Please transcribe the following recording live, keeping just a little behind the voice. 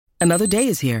Another day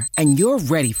is here, and you're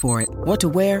ready for it. What to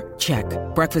wear? Check.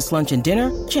 Breakfast, lunch, and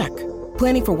dinner? Check.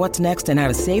 Planning for what's next and how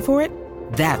to save for it?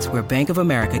 That's where Bank of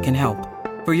America can help.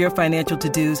 For your financial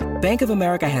to-dos, Bank of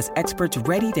America has experts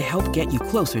ready to help get you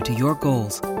closer to your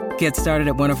goals. Get started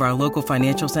at one of our local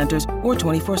financial centers or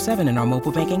 24/7 in our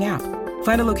mobile banking app.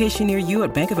 Find a location near you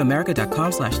at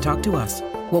bankofamerica.com/talktous.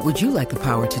 What would you like the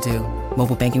power to do?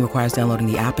 Mobile banking requires downloading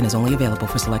the app and is only available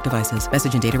for select devices.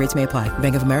 Message and data rates may apply.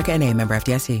 Bank of America N.A., member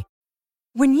FDIC.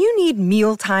 When you need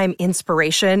mealtime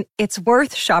inspiration, it's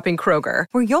worth shopping Kroger,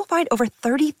 where you'll find over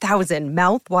 30,000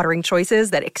 mouth-watering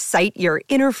choices that excite your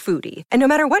inner foodie. And no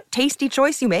matter what tasty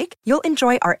choice you make, you'll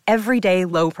enjoy our everyday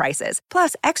low prices,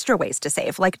 plus extra ways to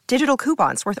save, like digital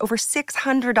coupons worth over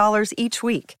 $600 each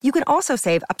week. You can also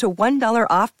save up to $1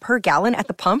 off per gallon at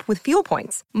the pump with fuel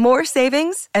points. More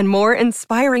savings and more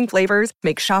inspiring flavors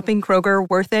make shopping Kroger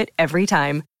worth it every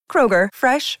time. Kroger,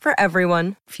 fresh for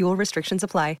everyone. Fuel restrictions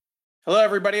apply. Hello,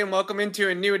 everybody, and welcome into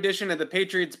a new edition of the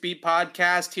Patriots Beat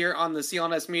podcast here on the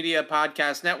CLNS Media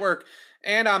Podcast Network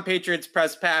and on Patriots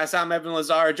Press Pass. I'm Evan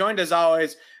Lazar, joined as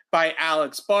always by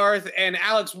Alex Barth. And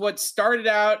Alex, what started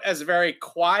out as a very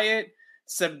quiet,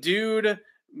 subdued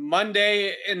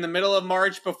Monday in the middle of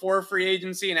March before free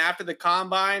agency and after the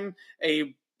combine,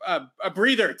 a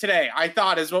breather today, I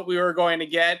thought, is what we were going to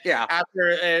get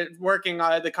after working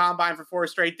the combine for 4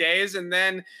 straight days. And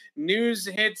then news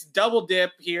hits double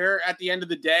dip here at the end of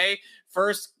the day.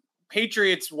 First,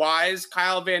 Patriots-wise,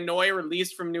 Kyle Van Noy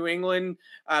released from New England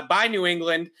by New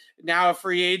England, now a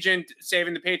free agent,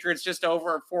 saving the Patriots just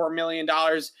over $4 million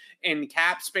in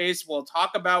cap space. We'll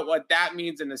talk about what that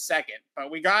means in a second. But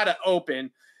we got to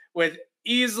open with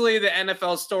easily the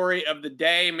NFL story of the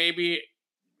day, maybe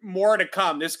more to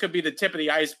come. This could be the tip of the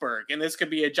iceberg, and this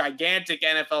could be a gigantic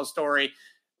NFL story.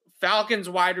 Falcons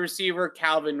wide receiver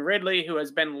Calvin Ridley, who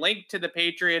has been linked to the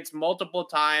Patriots multiple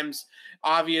times,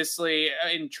 obviously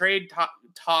in trade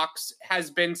talks, has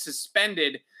been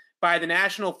suspended by the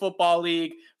National Football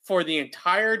League for the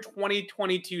entire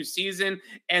 2022 season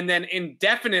and then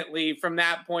indefinitely from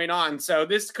that point on. So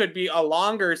this could be a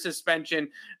longer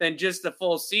suspension than just the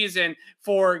full season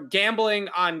for gambling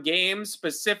on games,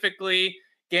 specifically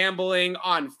gambling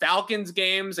on Falcons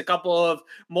games, a couple of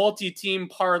multi-team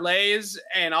parlays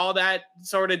and all that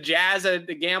sort of jazz that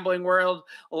the gambling world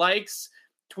likes.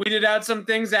 Tweeted out some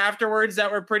things afterwards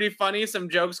that were pretty funny, some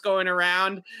jokes going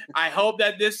around. I hope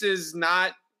that this is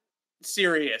not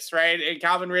serious, right? And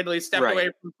Calvin Ridley stepped away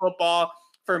from football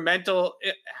for mental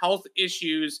health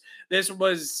issues. This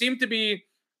seemed to be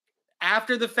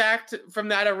after the fact from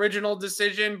that original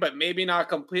decision, but maybe not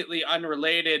completely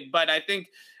unrelated. But I think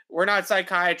we're not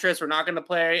psychiatrists. We're not going to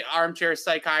play armchair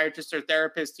psychiatrist or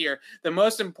therapist here. The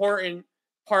most important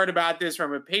part about this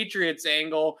from a Patriots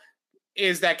angle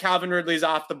is that Calvin Ridley's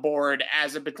off the board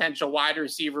as a potential wide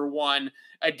receiver 1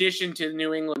 addition to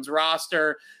New England's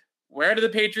roster. Where do the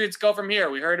Patriots go from here?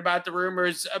 We heard about the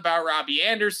rumors about Robbie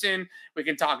Anderson. We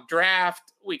can talk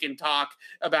draft. We can talk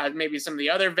about maybe some of the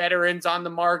other veterans on the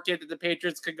market that the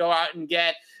Patriots could go out and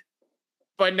get.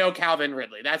 But no Calvin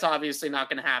Ridley. That's obviously not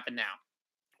going to happen now.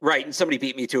 Right, and somebody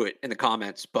beat me to it in the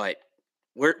comments, but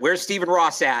where's Stephen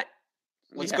Ross at?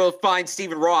 Let's go find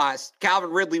Stephen Ross.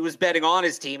 Calvin Ridley was betting on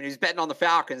his team, and he was betting on the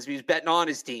Falcons. He was betting on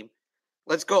his team.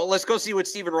 Let's go see what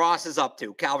Stephen Ross is up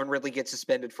to. Calvin Ridley gets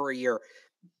suspended for a year.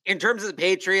 In terms of the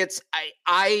Patriots,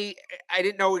 I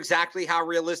didn't know exactly how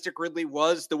realistic Ridley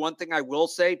was. The one thing I will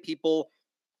say,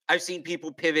 I've seen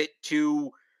people pivot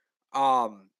to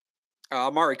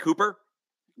Amari Cooper.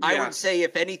 Yeah. I would say,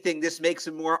 if anything, this makes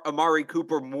Amari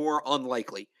Cooper more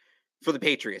unlikely for the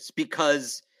Patriots,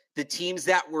 because the teams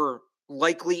that were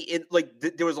likely in,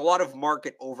 there was a lot of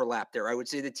market overlap there. I would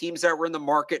say the teams that were in the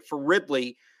market for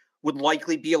Ridley would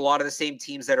likely be a lot of the same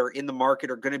teams that are in the market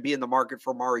are going to be in the market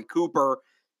for Amari Cooper.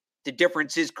 The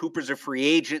difference is Cooper's a free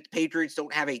agent. Patriots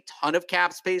don't have a ton of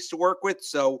cap space to work with.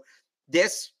 So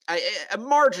this,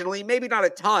 marginally, maybe not a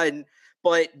ton,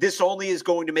 but this only is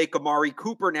going to make Amari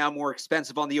Cooper now more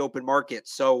expensive on the open market.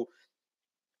 So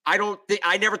I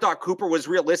never thought Cooper was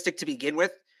realistic to begin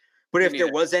with, but if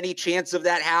there was any chance of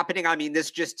that happening, I mean,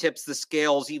 this just tips the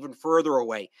scales even further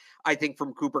away, I think,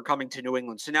 from Cooper coming to New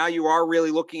England. So now you are really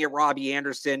looking at Robbie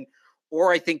Anderson,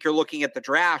 or I think you're looking at the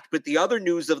draft. But the other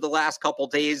news of the last couple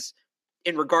of days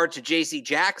in regard to J.C.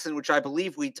 Jackson, which I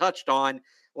believe we touched on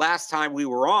last time we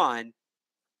were on,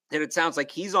 and it sounds like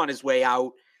he's on his way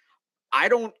out. I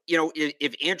don't,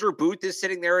 if Andrew Booth is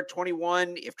sitting there at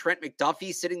 21, if Trent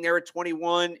McDuffie's sitting there at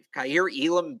 21, if Kaiir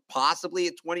Elam possibly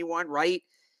at 21, right?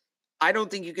 I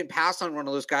don't think you can pass on one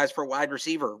of those guys for a wide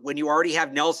receiver when you already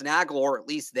have Nelson Agholor at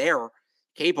least there,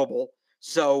 capable.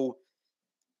 So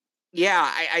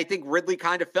Yeah, I think Ridley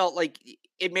kind of felt like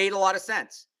it made a lot of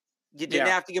sense. You didn't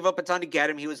have to give up a ton to get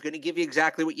him. He was going to give you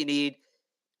exactly what you need.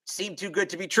 Seemed too good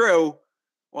to be true.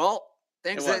 Well,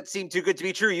 things that seem too good to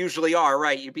be true usually are,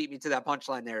 right? You beat me to that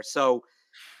punchline there. So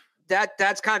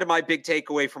that's kind of my big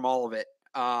takeaway from all of it.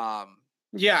 No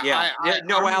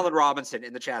Allen Robinson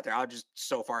in the chat there. I'm just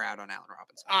so far out on Allen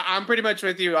Robinson. I'm pretty much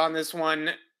with you on this one.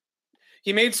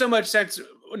 He made so much sense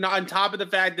on top of the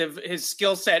fact of his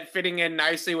skill set fitting in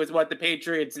nicely with what the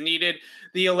Patriots needed.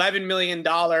 The $11 million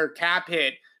cap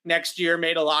hit next year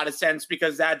made a lot of sense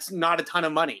because that's not a ton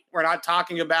of money. We're not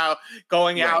talking about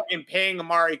going out and paying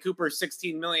Amari Cooper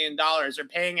 $16 million or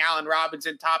paying Allen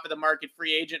Robinson top of the market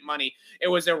free agent money. It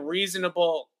was a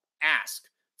reasonable ask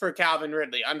for Calvin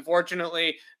Ridley.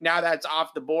 Unfortunately, now that's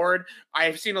off the board.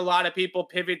 I've seen a lot of people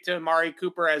pivot to Amari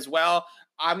Cooper as well.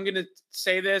 I'm going to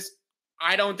say this.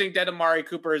 I don't think that Amari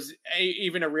Cooper is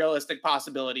even a realistic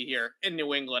possibility here in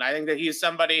New England. I think that he's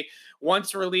somebody,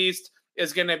 once released,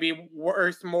 is going to be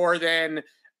worth more than,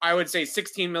 I would say,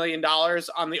 $16 million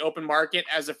on the open market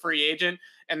as a free agent.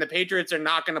 And the Patriots are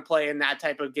not going to play in that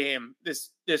type of game this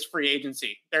free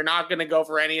agency. They're not going to go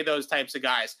for any of those types of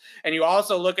guys. And you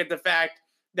also look at the fact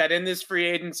that in this free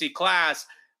agency class,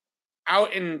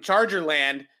 out in Charger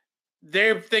land,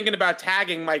 they're thinking about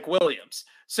tagging Mike Williams.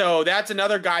 So that's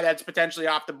another guy that's potentially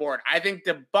off the board. I think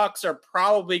the Bucs are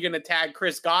probably going to tag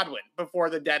Chris Godwin before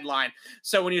the deadline.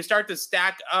 So when you start to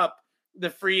stack up the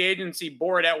free agency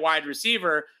board at wide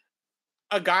receiver,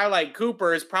 a guy like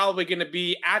Cooper is probably going to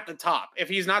be at the top. If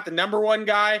he's not the number one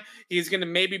guy, he's going to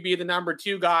maybe be the number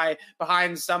two guy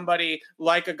behind somebody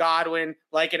like a Godwin,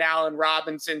 like an Allen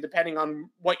Robinson, depending on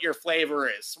what your flavor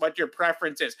is, what your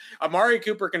preference is. Amari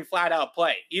Cooper can flat out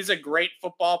play. He's a great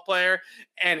football player,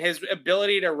 and his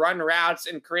ability to run routes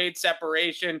and create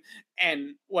separation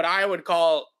and what I would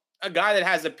call a guy that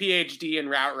has a PhD in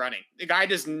route running. The guy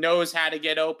just knows how to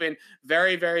get open.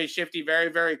 Very, very shifty,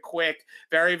 very, very quick,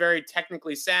 very, very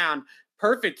technically sound.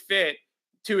 Perfect fit,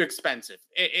 too expensive.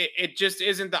 It just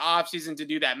isn't the offseason to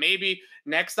do that. Maybe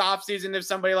next offseason, if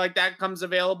somebody like that comes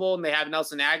available and they have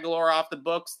Nelson Aguilar off the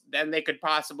books, then they could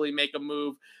possibly make a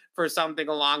move for something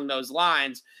along those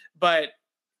lines. But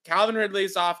Calvin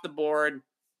Ridley's off the board.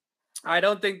 I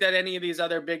don't think that any of these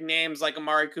other big names like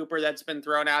Amari Cooper that's been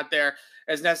thrown out there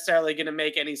is necessarily going to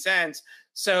make any sense.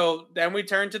 So then we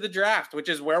turn to the draft, which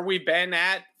is where we've been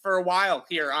at for a while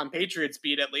here on Patriots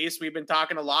Beat, at least. We've been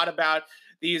talking a lot about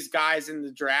these guys in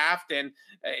the draft, and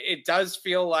it does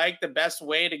feel like the best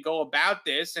way to go about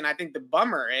this, and I think the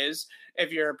bummer is,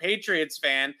 if you're a Patriots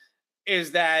fan,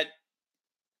 is that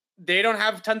they don't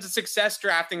have tons of success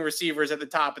drafting receivers at the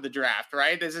top of the draft,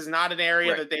 right? This is not an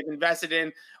area that they've invested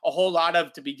in a whole lot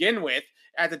of to begin with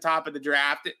at the top of the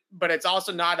draft, but it's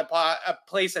also not a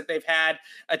place that they've had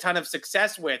a ton of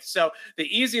success with. So the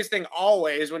easiest thing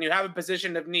always, when you have a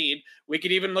position of need, we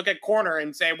could even look at corner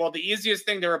and say, well, the easiest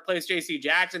thing to replace J.C.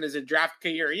 Jackson is a draft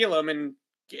Ka'ir Elam, and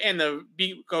the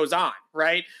beat goes on,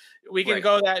 right? We can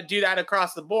do that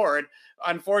across the board.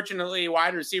 Unfortunately,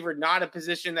 wide receiver, not a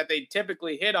position that they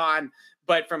typically hit on,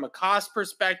 but from a cost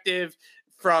perspective,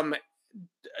 from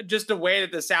just the way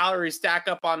that the salaries stack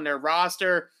up on their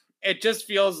roster, it just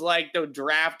feels like the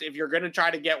draft, if you're going to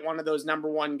try to get one of those number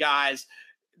one guys,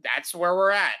 that's where we're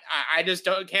at. I just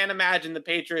can't imagine the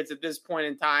Patriots at this point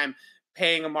in time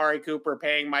paying Amari Cooper,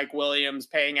 paying Mike Williams,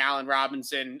 paying Allen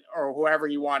Robinson, or whoever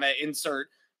you want to insert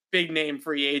big name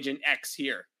free agent X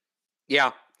here.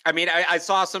 Yeah. I mean, I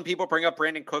saw some people bring up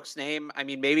Brandon Cook's name. I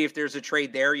mean, maybe if there's a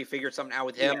trade there, you figure something out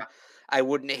with him. Yeah. I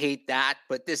wouldn't hate that.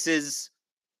 But this is,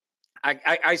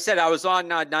 I said I was on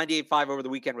 98.5 over the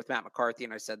weekend with Matt McCarthy,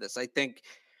 and I said this. I think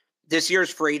this year's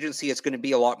free agency is going to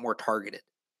be a lot more targeted,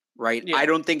 right? Yeah. I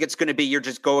don't think it's going to be you're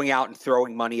just going out and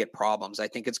throwing money at problems. I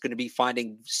think it's going to be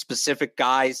finding specific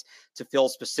guys to fill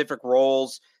specific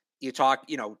roles.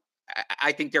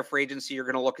 I think their free agency, you're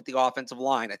going to look at the offensive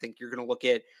line. I think you're going to look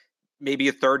at maybe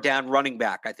a third down running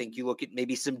back. I think you look at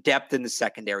maybe some depth in the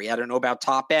secondary. I don't know about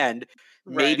top end.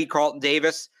 Maybe Carlton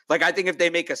Davis. Like, I think if they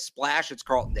make a splash, it's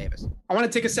Carlton Davis. I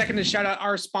want to take a second to shout out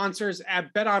our sponsors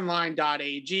at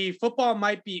betonline.ag. Football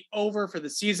might be over for the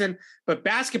season, but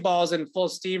basketball is in full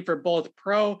steam for both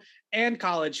pro and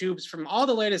college hoops. From all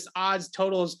the latest odds,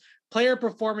 totals, player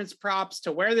performance props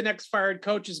to where the next fired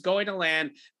coach is going to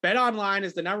land, BetOnline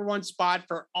is the number one spot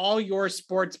for all your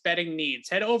sports betting needs.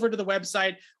 Head over to the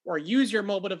website or use your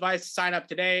mobile device to sign up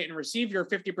today and receive your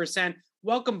 50%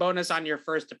 welcome bonus on your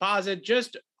first deposit.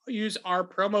 Just use our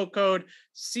promo code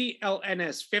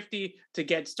CLNS50. to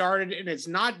get started. And it's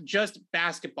not just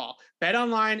basketball.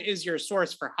 BetOnline is your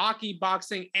source for hockey,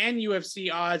 boxing, and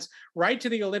UFC odds. Right to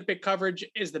the Olympic coverage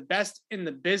is the best in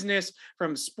the business.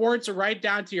 From sports right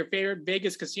down to your favorite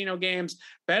Vegas casino games,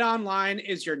 BetOnline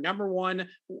is your number one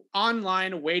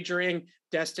online wagering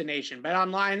destination.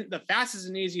 BetOnline, the fastest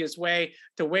and easiest way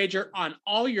to wager on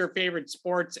all your favorite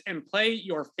sports and play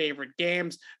your favorite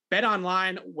games.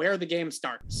 BetOnline, where the game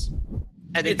starts.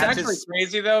 And it's actually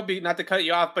crazy, though, not to cut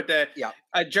you off, but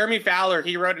Jeremy Fowler,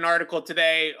 he wrote an article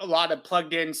today, a lot of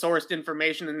plugged-in, sourced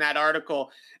information in that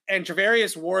article. And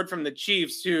Travarius Ward from the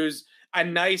Chiefs, who's a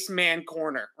nice man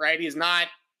corner, right? He's not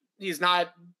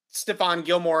Stephon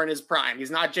Gilmore in his prime.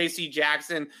 He's not J.C.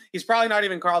 Jackson. He's probably not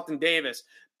even Carlton Davis.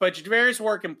 But Travarius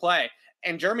Ward can play.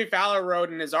 And Jeremy Fowler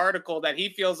wrote in his article that he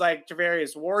feels like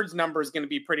Travarius Ward's number is going to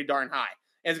be pretty darn high.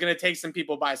 And it's going to take some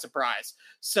people by surprise.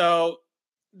 So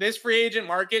this free agent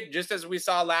market, just as we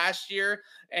saw last year,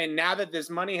 and now that this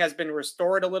money has been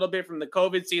restored a little bit from the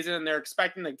COVID season and they're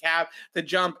expecting the cap to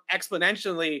jump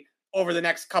exponentially over the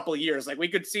next couple of years. Like we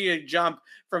could see a jump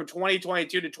from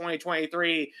 2022 to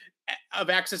 2023 of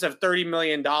excess of $30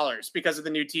 million because of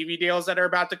the new TV deals that are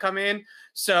about to come in.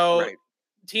 So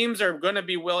teams are going to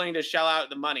be willing to shell out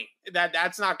the money.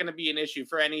 That's not going to be an issue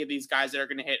for any of these guys that are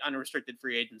going to hit unrestricted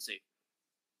free agency.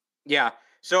 Yeah.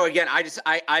 So again,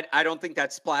 I don't think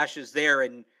that splash is there,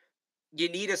 and you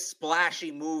need a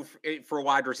splashy move for a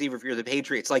wide receiver if you're the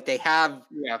Patriots. Like they have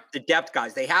the depth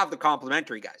guys, they have the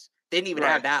complimentary guys. They didn't even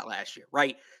have that last year,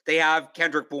 right? They have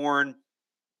Kendrick Bourne,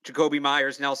 Jacoby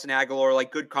Myers, Nelson Aguilar,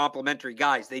 like good complimentary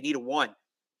guys. They need a one,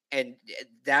 and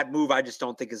that move I just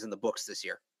don't think is in the books this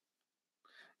year.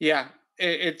 Yeah,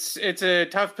 it's a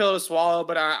tough pill to swallow,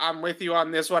 but I'm with you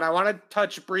on this one. I want to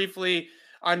touch briefly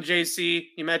on JC.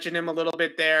 You mentioned him a little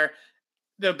bit there.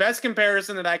 The best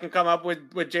comparison that I can come up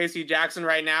with JC Jackson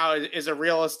right now is a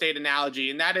real estate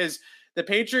analogy. And that is the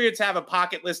Patriots have a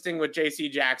pocket listing with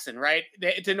JC Jackson, right?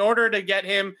 It's in order to get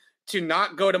him to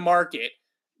not go to market,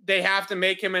 they have to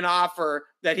make him an offer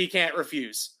that he can't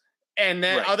refuse. And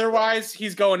then otherwise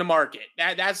he's going to market.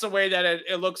 That's the way that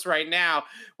it looks right now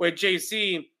with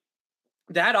JC.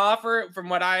 That offer, from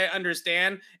what I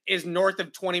understand, is north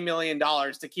of $20 million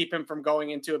to keep him from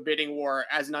going into a bidding war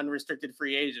as an unrestricted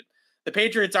free agent. The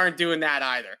Patriots aren't doing that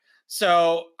either.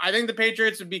 So I think the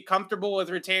Patriots would be comfortable with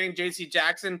retaining J.C.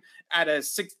 Jackson at a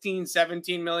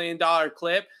 $16-17 million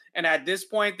clip. And at this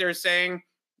point, they're saying,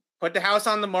 put the house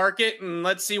on the market and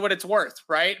let's see what it's worth,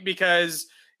 right? Because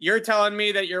you're telling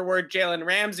me that you're worth Jalen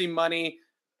Ramsey money.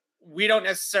 We don't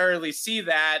necessarily see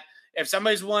that. If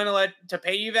somebody's willing to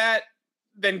pay you that,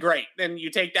 then great. Then you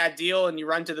take that deal and you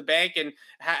run to the bank and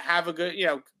have a good,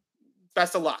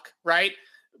 best of luck, right?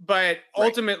 But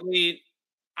ultimately,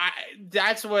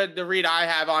 that's what the read I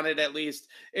have on it, at least,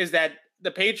 is that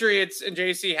the Patriots and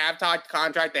JC have talked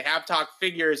contract. They have talked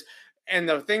figures. And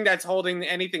the thing that's holding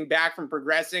anything back from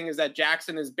progressing is that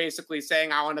Jackson is basically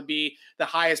saying, I want to be the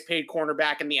highest paid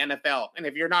cornerback in the NFL. And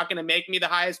if you're not going to make me the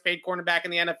highest paid cornerback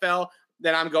in the NFL,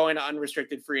 then I'm going to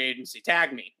unrestricted free agency.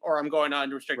 Tag me, or I'm going to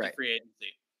unrestricted free agency.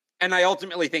 And I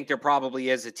ultimately think there probably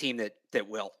is a team that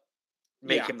will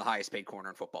make him the highest paid corner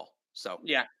in football. So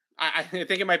I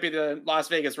think it might be the Las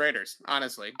Vegas Raiders,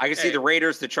 honestly. I can see the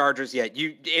Raiders, the Chargers. Yeah,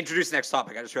 you introduce the next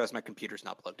topic. I just realized my computer's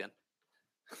not plugged in.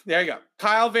 There you go.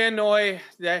 Kyle Van Noy,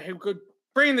 who could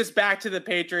bring this back to the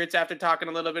Patriots after talking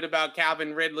a little bit about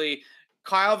Calvin Ridley.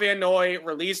 Kyle Van Noy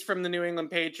released from the New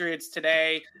England Patriots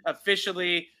today,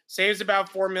 officially saves about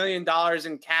 $4 million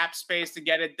in cap space to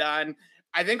get it done.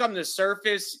 I think on the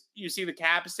surface, you see the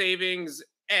cap savings,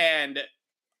 and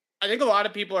I think a lot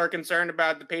of people are concerned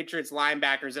about the Patriots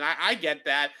linebackers, and I get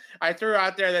that. I threw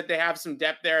out there that they have some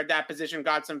depth there at that position,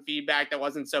 got some feedback that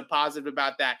wasn't so positive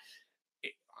about that.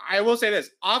 I will say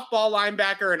this, off-ball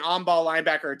linebacker and on-ball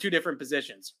linebacker are two different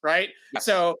positions, right? Yes.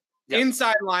 So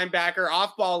inside linebacker,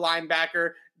 off-ball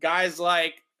linebacker, guys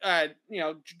like,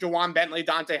 Jawan Bentley,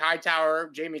 Dante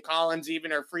Hightower, Jamie Collins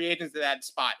even are free agents at that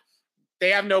spot. They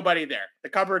have nobody there. The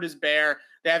cupboard is bare.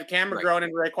 They have Cam McGrone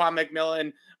and Raekwon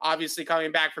McMillan obviously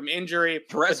coming back from injury.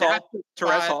 Terez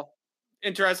Hall.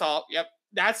 And Terez Hall. Yep.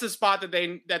 That's the spot that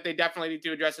they definitely need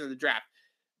to address in the draft.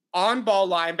 On-ball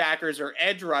linebackers or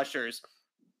edge rushers,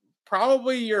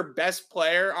 probably your best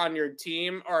player on your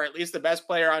team, or at least the best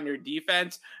player on your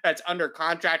defense that's under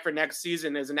contract for next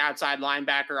season, is an outside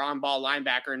linebacker, on-ball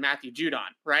linebacker, and Matthew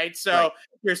Judon, right? So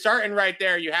you're starting right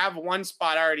there. You have one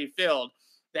spot already filled.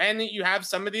 Then you have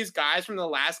some of these guys from the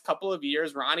last couple of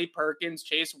years, Ronnie Perkins,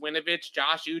 Chase Winovich,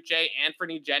 Josh Uche,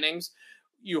 Anthony Jennings.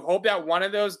 You hope that one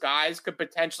of those guys could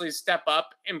potentially step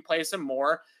up and play some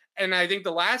more. And I think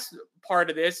the last part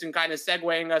of this, and kind of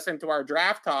segueing us into our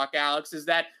draft talk, Alex, is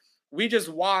that we just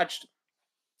watched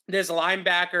this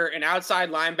linebacker and outside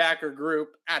linebacker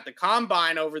group at the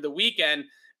combine over the weekend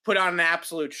put on an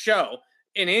absolute show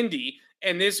in Indy.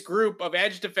 And this group of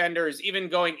edge defenders, even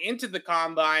going into the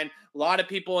combine, a lot of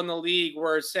people in the league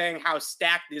were saying how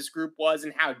stacked this group was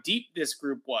and how deep this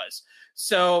group was.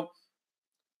 So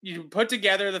you put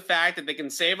together the fact that they can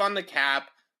save on the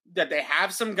cap, that they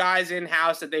have some guys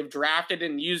in-house that they've drafted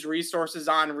and used resources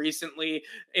on recently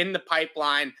in the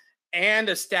pipeline, and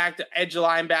a stacked edge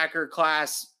linebacker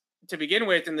class to begin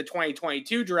with in the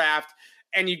 2022 draft,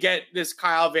 and you get this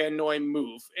Kyle Van Noy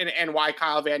move, and why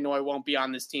Kyle Van Noy won't be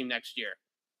on this team next year.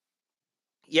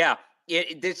 Yeah,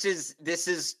 this is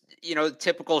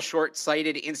typical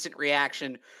short-sighted instant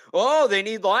reaction. Oh, they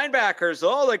need linebackers.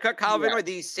 Oh, they cut Kyle Van Noy.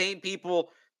 These same people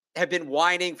have been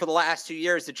whining for the last 2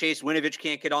 years that Chase Winovich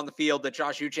can't get on the field, that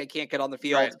Josh Uche can't get on the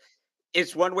field. Right.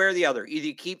 It's one way or the other. Either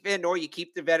you keep Van Noy, you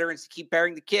keep the veterans to keep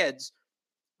bearing the kids,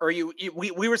 or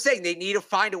we were saying they need to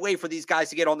find a way for these guys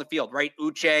to get on the field, right?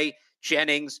 Uche,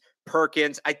 Jennings,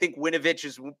 Perkins. I think Winovich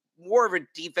is more of a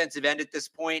defensive end at this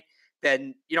point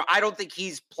than, I don't think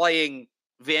he's playing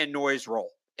Van Noy's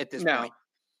role at this point.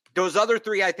 Those other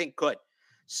three, I think, could.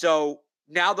 So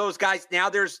now those guys,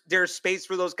 there's space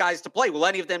for those guys to play. Will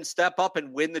any of them step up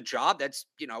and win the job? That's,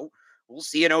 we'll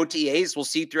see in OTAs. We'll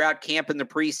see throughout camp in the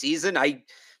preseason.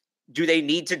 Do they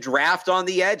need to draft on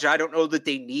the edge? I don't know that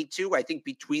they need to. I think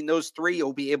between those three,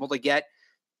 you'll be able to get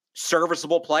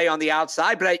serviceable play on the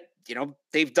outside. But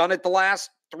they've done it the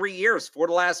last 3 years, 4 of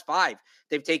the last 5.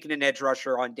 They've taken an edge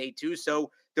rusher on day 2,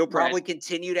 so they'll probably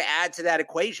continue to add to that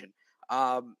equation.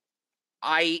 I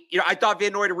thought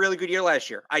Van Noy had a really good year last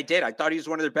year. I did. I thought he was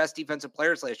one of their best defensive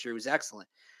players last year. He was excellent.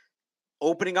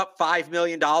 Opening up $5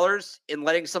 million and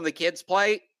letting some of the kids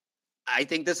play, I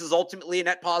think this is ultimately a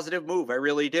net positive move. I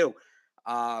really do.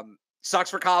 Sucks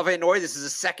for Kyle Van Noy. This is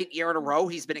his second year in a row.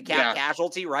 He's been a cap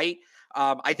casualty, right?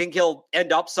 I think he'll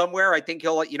end up somewhere. I think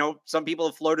he'll, some people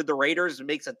have floated the Raiders. It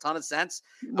makes a ton of sense.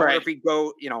 I wonder if he'd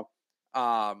go,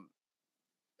 I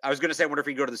was going to say, I wonder if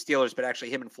he'd go to the Steelers, but actually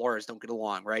him and Flores don't get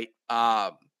along, right?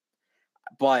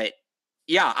 But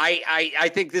yeah,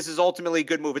 I think this is ultimately a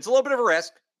good move. It's a little bit of a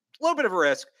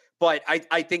risk, but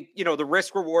I think, the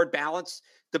risk reward balance,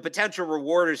 the potential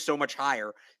reward is so much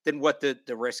higher than what the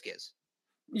risk is.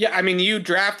 Yeah, I mean, you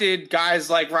drafted guys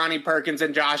like Ronnie Perkins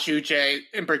and Josh Uche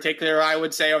in particular, I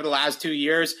would say, over the last 2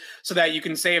 years, so that you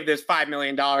can save this $5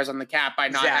 million on the cap by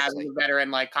not having a veteran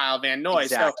like Kyle Van Noy.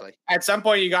 Exactly. So at some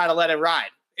point, you got to let it ride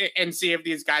and see if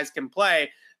these guys can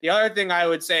play. The other thing I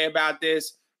would say about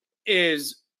this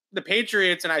is the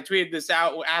Patriots, and I tweeted this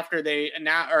out after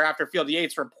after Field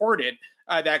Yates reported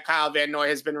that Kyle Van Noy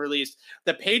has been released.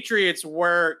 The Patriots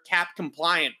were cap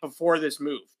compliant before this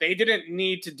move. They didn't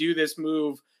need to do this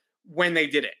move when they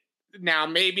did it. Now,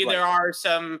 maybe there are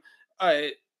some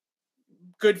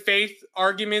good faith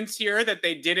arguments here that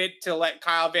they did it to let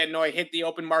Kyle Van Noy hit the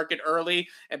open market early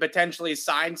and potentially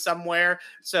sign somewhere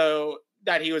so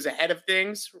that he was ahead of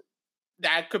things.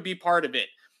 That could be part of it.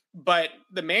 But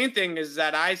the main thing is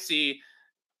that I see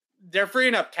they're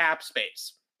freeing up cap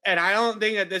space. And I don't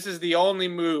think that this is the only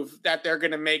move that they're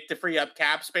going to make to free up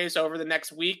cap space over the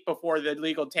next week before the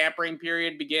legal tampering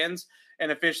period begins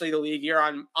and officially the league year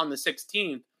on the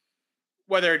 16th.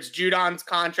 Whether it's Judon's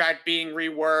contract being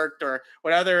reworked or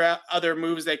what other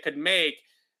moves they could make,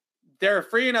 they're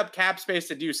freeing up cap space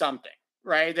to do something,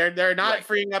 right? They're not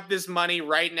freeing up this money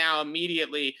right now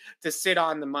immediately to sit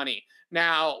on the money.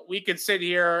 Now, we could sit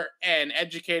here and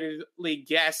educatedly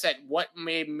guess at what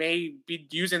may be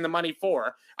using the money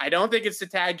for. I don't think it's to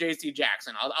tag J.C.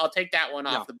 Jackson. I'll take that one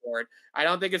off the board. I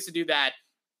don't think it's to do that.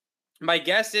 My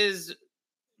guess is,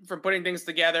 from putting things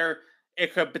together,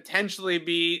 it could potentially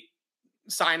be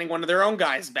signing one of their own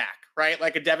guys back, right?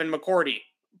 Like a Devin McCourty,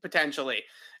 potentially,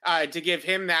 to give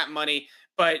him that money.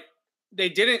 But they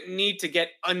didn't need to get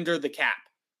under the cap.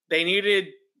 They needed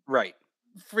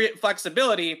free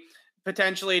flexibility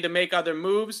potentially to make other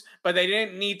moves, but they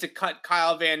didn't need to cut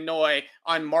Kyle Van Noy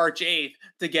on March 8th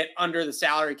to get under the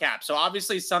salary cap. So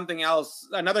obviously something else,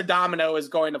 another domino is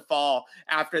going to fall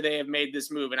after they have made this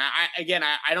move. And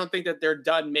I don't think that they're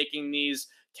done making these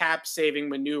cap saving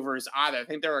maneuvers either. I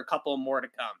think there are a couple more to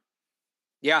come.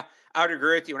 Yeah, I would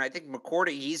agree with you. And I think McCourty,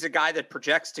 he's a guy that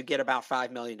projects to get about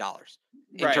 $5 million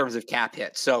in terms of cap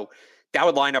hits. So that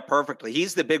would line up perfectly.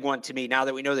 He's the big one to me. Now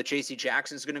that we know that J.C.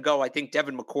 Jackson is going to go, I think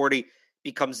Devin McCourty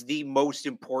becomes the most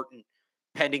important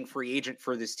pending free agent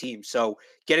for this team. So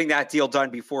getting that deal done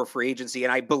before free agency.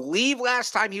 And I believe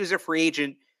last time he was a free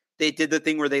agent, they did the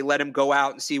thing where they let him go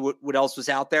out and see what else was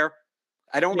out there.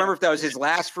 I don't remember if that was his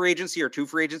last free agency or 2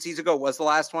 free agencies ago. Was the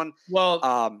last one?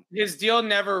 Well, his deal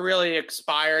never really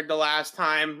expired the last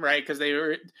time, right? Because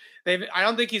I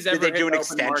don't think he's ever. Did they do an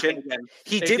extension?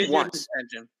 He did once.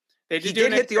 He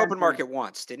did hit the open market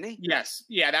once, didn't he? Yes.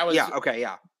 Yeah, that was. Yeah. Okay.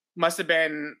 Yeah. Must have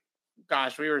been.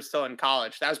 Gosh, we were still in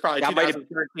college. That was probably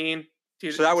 2013.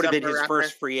 So that would have been his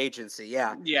first free agency.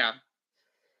 Yeah. Yeah.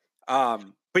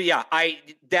 But yeah,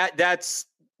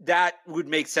 that would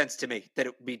make sense to me that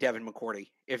it would be Devin McCourty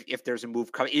if there's a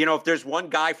move coming. If there's one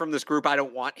guy from this group I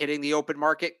don't want hitting the open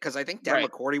market, because I think Devin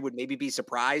McCourty would maybe be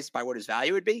surprised by what his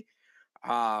value would be.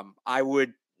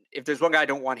 If there's one guy I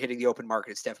don't want hitting the open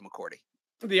market, it's Devin McCourty.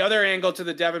 The other angle to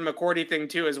the Devin McCourty thing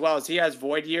too, as well, is he has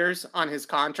void years on his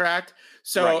contract.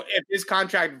 So if his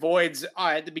contract voids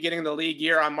at the beginning of the league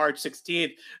year on March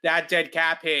 16th, that dead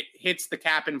cap hits the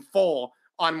cap in full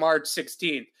on March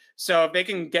 16th. So if they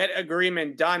can get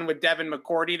agreement done with Devin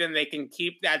McCourty, then they can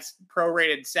keep that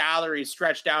prorated salary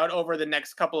stretched out over the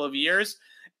next couple of years,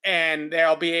 and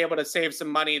they'll be able to save some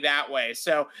money that way.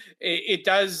 So it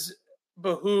does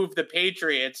behoove the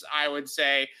Patriots, I would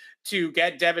say, to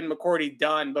get Devin McCourty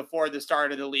done before the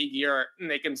start of the league year, and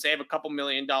they can save a couple $1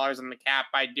 million on the cap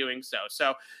by doing so.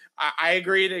 So I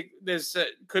agree that this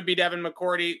could be Devin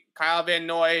McCourty. Kyle Van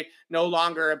Noy, no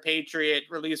longer a Patriot,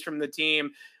 released from the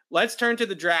team. Let's turn to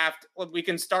the draft. We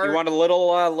can start. You want a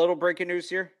little breaking news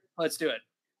here? Let's do it.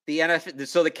 The NFL.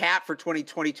 So the cap for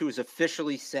 2022 is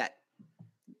officially set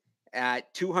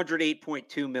at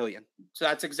 $208.2 million. So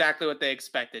that's exactly what they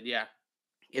expected. Yeah.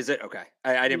 Is it? Okay.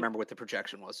 I didn't remember what the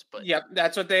projection was, but yep,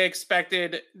 that's what they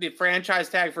expected. The franchise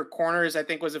tag for corners, I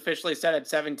think, was officially set at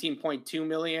 17.2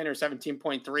 million or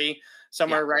 17.3,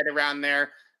 somewhere right around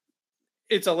there.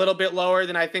 It's a little bit lower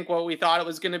than I think what we thought it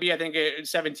was going to be. I think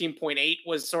 17.8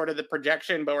 was sort of the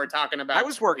projection, but we're talking about. I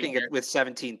was working with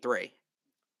 17.3.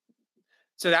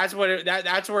 So that's what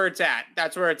that's where it's at.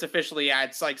 That's where it's officially at.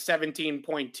 It's like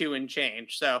 17.2 and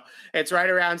change. So it's right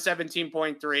around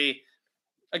 17.3.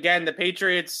 Again, the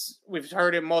Patriots, we've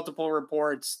heard in multiple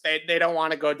reports, they don't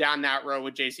want to go down that road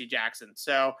with J.C. Jackson.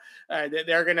 So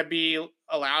they're going to be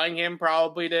allowing him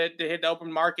probably to hit the open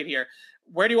market here.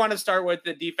 Where do you want to start with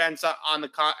the defense at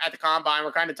the combine?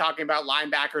 We're kind of talking about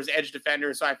linebackers, edge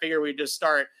defenders, so I figure we just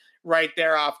start right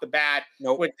there off the bat.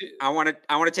 Nope. I want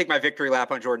to take my victory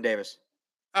lap on Jordan Davis.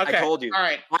 Okay. I told you. All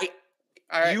right.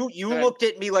 All right. You looked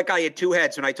at me like I had two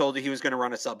heads when I told you he was going to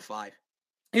run a sub-5.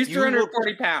 He's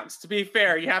 340 pounds. To be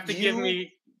fair, you have to give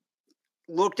me.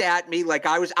 Looked at me like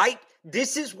I was.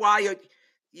 This is why.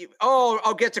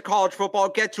 I'll get to college football. I'll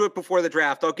get to it before the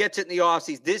draft. I'll get to it in the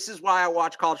offseason. This is why I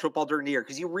watch college football during the year,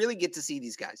 because you really get to see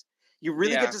these guys. You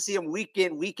really get to see them week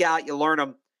in, week out. You learn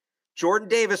them. Jordan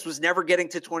Davis was never getting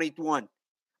to 21.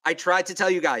 I tried to tell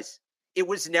you guys, it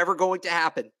was never going to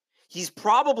happen. He's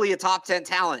probably a top 10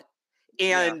 talent,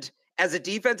 and as a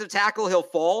defensive tackle, he'll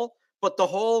fall. But the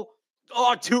whole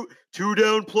two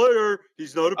down player.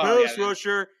 He's not a pass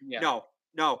rusher. Yeah.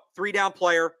 No, 3 down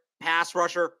player, pass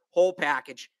rusher, whole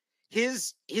package.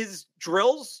 His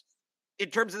drills in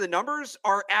terms of the numbers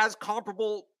are as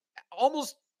comparable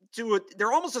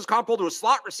they're almost as comparable to a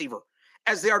slot receiver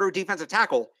as they are to a defensive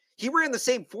tackle. He ran the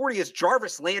same 40 as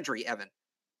Jarvis Landry, Evan.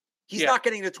 He's not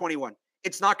getting to 21.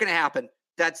 It's not going to happen.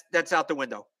 That's out the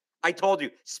window. I told you,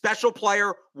 special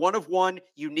player, one of one,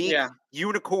 unique,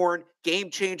 unicorn, game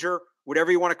changer,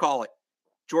 whatever you want to call it.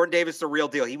 Jordan Davis, the real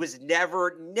deal. He was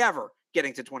never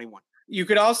getting to 21. You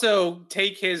could also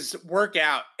take his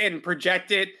workout and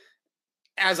project it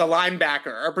as a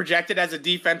linebacker or project it as a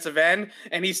defensive end,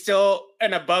 and he's still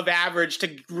an above average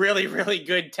to really, really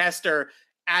good tester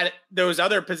at those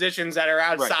other positions that are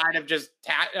outside of just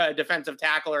defensive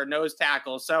tackle or nose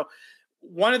tackle. So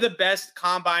one of the best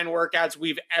combine workouts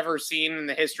we've ever seen in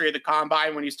the history of the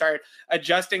combine, when you start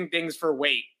adjusting things for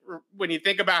weight. When you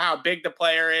think about how big the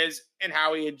player is and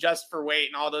how he adjusts for weight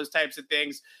and all those types of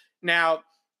things. Now,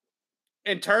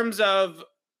 in terms of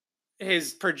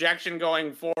his projection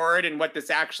going forward and what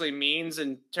this actually means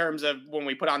in terms of when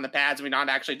we put on the pads, we're not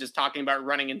actually just talking about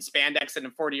running in spandex and a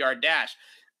 40-yard dash.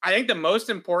 I think the most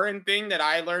important thing that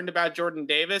I learned about Jordan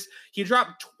Davis, he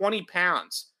dropped 20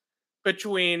 pounds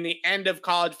between the end of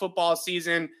college football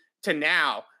season to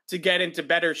now to get into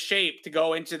better shape to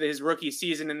go into his rookie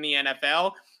season in the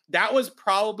NFL. That was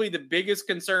probably the biggest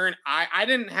concern. I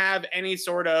didn't have any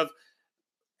sort of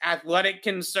athletic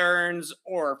concerns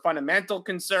or fundamental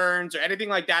concerns or anything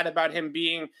like that about him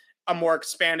being a more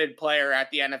expanded player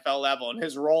at the NFL level and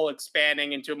his role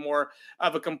expanding into more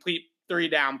of a complete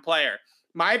 3-down player.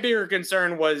 My bigger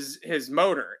concern was his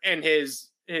motor and his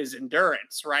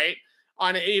endurance, right?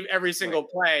 On every single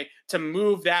play to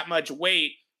move that much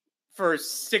weight for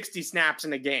 60 snaps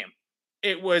in a game.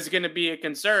 It was going to be a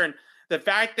concern. The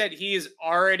fact that he's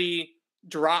already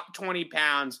dropped 20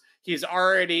 pounds, he's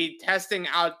already testing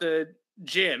out the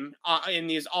gym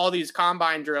in all these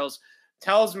combine drills,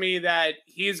 tells me that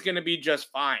he's going to be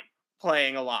just fine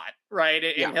playing a lot, right?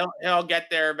 And he'll get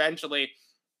there eventually.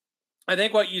 I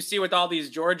think what you see with all these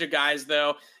Georgia guys,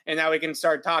 though, and now we can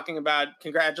start talking about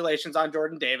congratulations on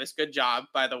Jordan Davis. Good job,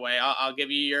 by the way. I'll give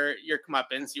you your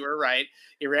comeuppance. You were right.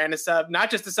 He ran a sub,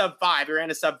 not just a sub 5, he ran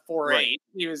a sub 4.8. Right.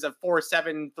 He was a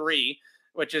 4.73,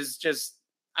 which is just,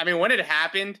 I mean, when it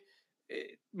happened,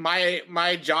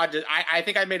 my jaw just, I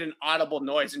think I made an audible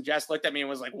noise, and Jess looked at me and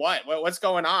was like, what's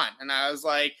going on? And I was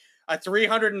like, a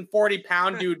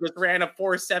 340-pound dude just ran a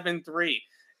 4.73.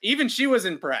 Even she was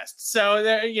impressed. So,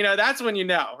 that's when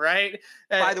right?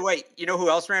 By the way, you know who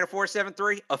else ran a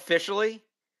 4.73 officially?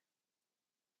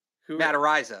 Matt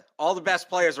Araiza. All the best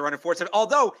players are running 4.7.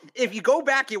 Although, if you go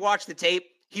back, you watch the tape,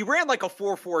 he ran like a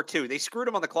 4.42. They screwed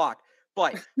him on the clock.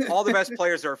 But all the best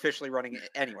players are officially running it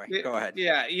anyway. Go ahead.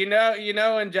 Yeah,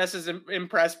 and Jess is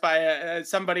impressed by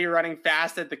somebody running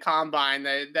fast at the combine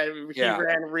that he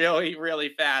ran really,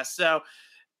 really fast. So,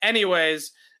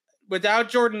 anyways, without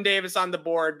Jordan Davis on the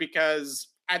board, because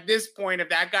at this point, if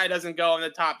that guy doesn't go in the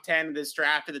top 10 of this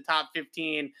draft or the top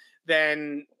 15,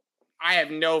 then I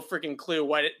have no freaking clue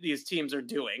what these teams are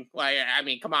doing. Like, I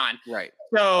mean, come on. Right.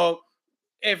 So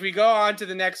if we go on to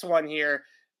the next one here,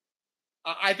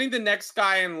 I think the next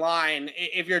guy in line,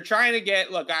 if you're trying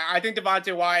to I think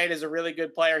Devonte Wyatt is a really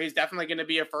good player. He's definitely going to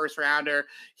be a first rounder.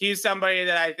 He's somebody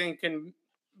that I think can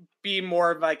be more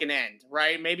of like an end,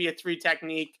 right? Maybe a 3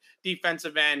 technique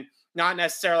defensive end, not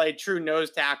necessarily a true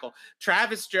nose tackle.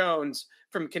 Travis Jones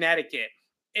from Connecticut.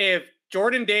 If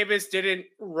Jordan Davis didn't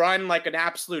run like an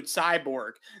absolute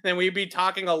cyborg, then we'd be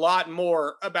talking a lot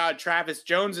more about Travis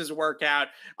Jones's workout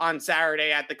on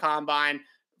Saturday at the combine.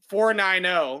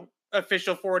 4.90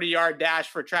 official 40-yard dash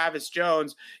for Travis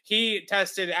Jones. He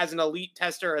tested as an elite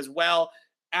tester as well.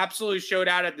 Absolutely showed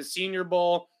out at the Senior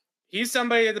Bowl. He's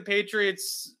somebody that the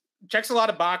Patriots checks a lot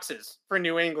of boxes for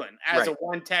New England as a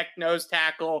 1-tech nose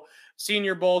tackle,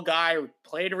 Senior Bowl guy,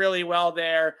 played really well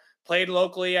there, played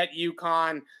locally at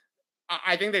UConn.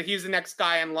 I think that he's the next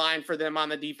guy in line for them on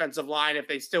the defensive line if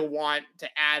they still want to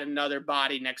add another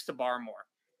body next to Barmore.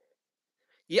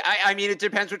 Yeah, I mean, it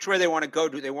depends which way they want to go.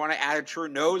 Do they want to add a true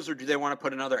nose, or do they want to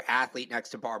put another athlete next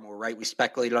to Barmore, right? We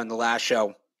speculated on the last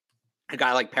show, a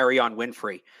guy like Perrion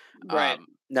Winfrey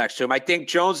next to him. I think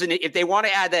Jones, and if they want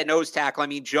to add that nose tackle, I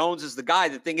mean, Jones is the guy.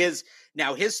 The thing is,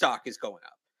 now his stock is going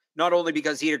up, not only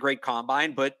because he had a great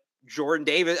combine, but Jordan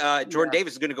Davis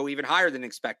is going to go even higher than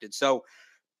expected. So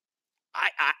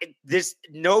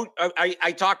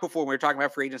I talked before when we were talking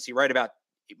about free agency, right, about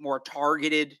more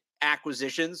targeted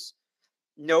acquisitions.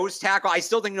 Nose tackle, I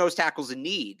still think nose tackle's a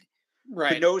need.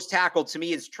 Right. But nose tackle, to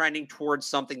me, is trending towards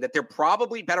something that they're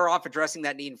probably better off addressing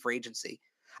that need in free agency.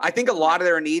 I think a lot of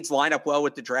their needs line up well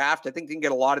with the draft. I think they can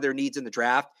get a lot of their needs in the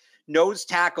draft. Nose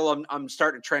tackle, I'm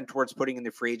starting to trend towards putting in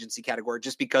the free agency category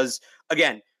just because,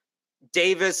 again,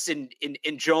 Davis and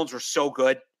Jones were so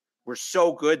good. We're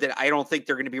so good that I don't think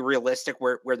they're going to be realistic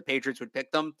where the Patriots would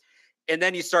pick them. And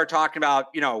then you start talking about,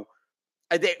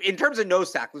 in terms of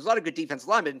nose tackle, there's a lot of good defensive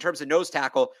line, but in terms of nose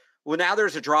tackle, well, now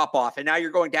there's a drop-off, and now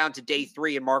you're going down to day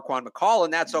 3 and Marquand McCall,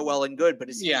 and that's all well and good, but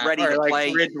is he ready to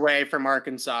play? Ridgeway from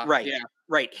Arkansas. Right,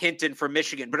 right. Hinton from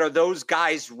Michigan. But are those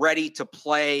guys ready to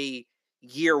play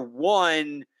year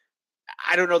 1?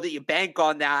 I don't know that you bank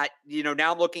on that.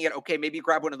 Now I'm looking at, okay, maybe you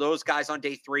grab one of those guys on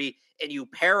day 3, and you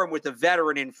pair him with a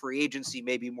veteran in free agency,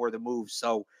 maybe more the move.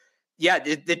 So, yeah,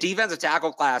 the defensive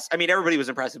tackle class, I mean, everybody was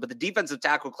impressive, but the defensive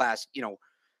tackle class,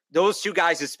 those two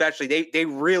guys especially, they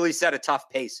really set a tough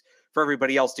pace for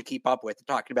everybody else to keep up with,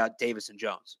 talking about Davis and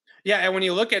Jones. Yeah, and when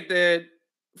you look at the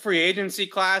free agency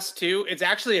class too, it's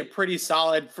actually a pretty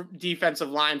solid defensive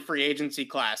line free agency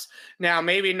class. Now,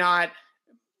 maybe not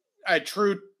a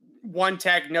true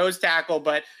 1-tech nose tackle,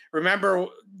 but remember,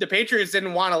 the Patriots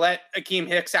didn't want to let Akeem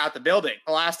Hicks out the building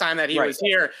the last time that he was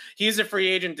here. He's a free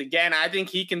agent again. I think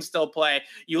he can still play.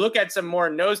 You look at some more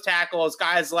nose tackles,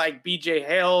 guys like BJ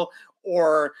Hill,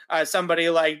 or somebody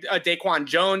like Daquan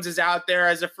Jones is out there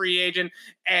as a free agent.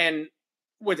 And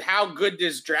with how good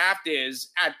this draft is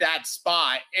at that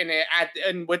spot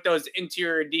and with those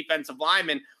interior defensive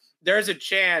linemen, there's a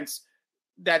chance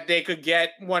that they could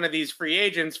get one of these free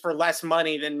agents for less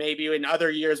money than maybe in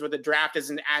other years where the draft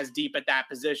isn't as deep at that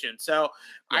position. So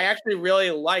I actually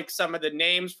really like some of the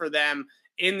names for them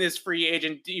in this free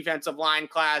agent defensive line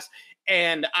class.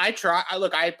 And I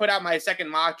put out my second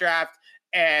mock draft,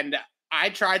 and I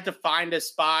tried to find a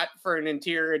spot for an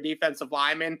interior defensive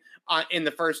lineman in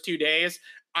the first 2 days.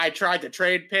 I tried to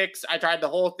trade picks. I tried the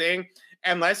whole thing.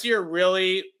 Unless you're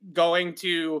really going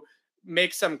to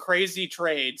make some crazy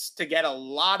trades to get a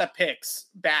lot of picks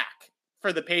back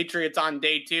for the Patriots on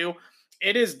day 2,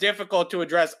 it is difficult to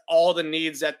address all the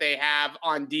needs that they have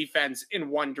on defense in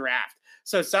one draft.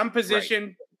 So some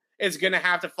position is going to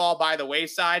have to fall by the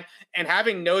wayside, and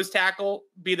having nose tackle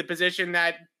be the position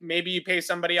that maybe you pay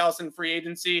somebody else in free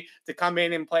agency to come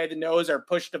in and play the nose, or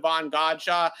push Devon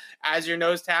Godshaw as your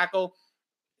nose tackle.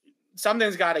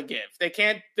 Something's got to give. They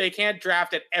can't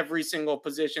draft at every single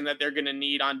position that they're going to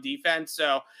need on defense.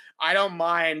 So I don't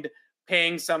mind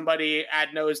paying somebody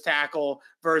at nose tackle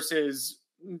versus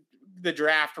the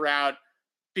draft route,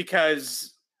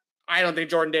 because I don't think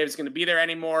Jordan Davis is going to be there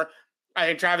anymore. I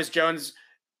think Travis Jones,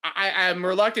 I'm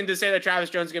reluctant to say that Travis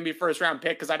Jones is going to be a first round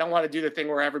pick, because I don't want to do the thing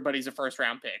where everybody's a first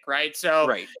round pick, right?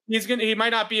 So he might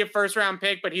not be a first round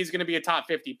pick, but he's going to be a top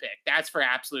 50 pick. That's for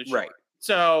absolute sure. Right.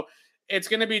 So it's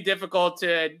going to be difficult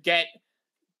to get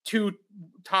 2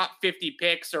 top 50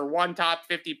 picks or 1 top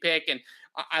 50 pick. And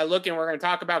I look, and we're going to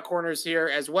talk about corners here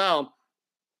as well.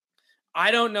 I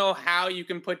don't know how you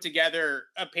can put together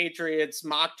a Patriots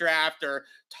mock draft or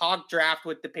talk draft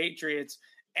with the Patriots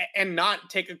and not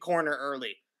take a corner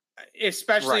early,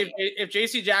 especially if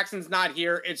J.C. Jackson's not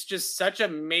here. It's just such a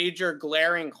major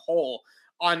glaring hole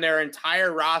on their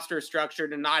entire roster structure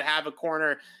to not have a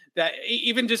corner, that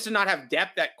even just to not have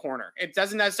depth at corner. It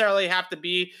doesn't necessarily have to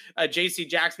be a J.C.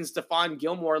 Jackson, Stephon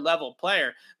Gilmore level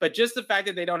player, but just the fact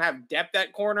that they don't have depth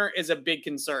at corner is a big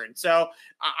concern. So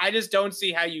I just don't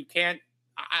see how you can't.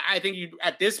 I think you,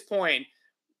 at this point,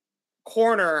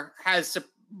 corner has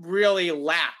really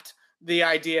lapped the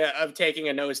idea of taking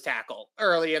a nose tackle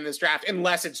early in this draft,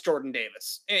 unless it's Jordan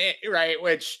Davis, right?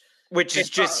 Which is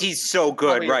just, he's so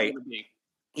good, right?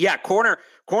 Yeah, corner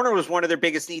was one of their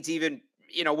biggest needs, even,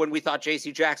 when we thought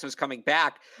J.C. Jackson was coming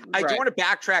back. I do want to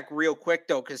backtrack real quick,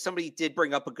 though, because somebody did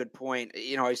bring up a good point.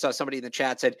 I saw somebody in the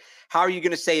chat said, how are you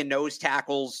going to say a nose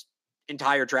tackle's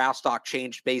entire draft stock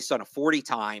changed based on a 40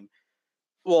 time?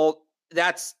 Well,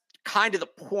 that's kind of the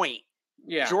point.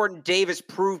 Yeah. Jordan Davis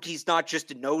proved he's not just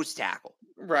a nose tackle.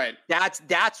 Right.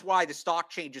 That's why the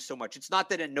stock changes so much. It's not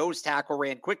that a nose tackle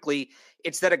ran quickly.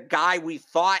 It's that a guy we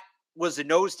thought was a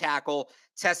nose tackle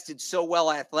tested so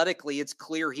well athletically, it's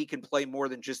clear he can play more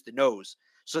than just the nose.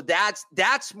 So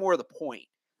that's more the point.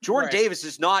 Jordan Davis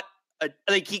is not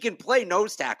he can play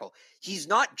nose tackle. He's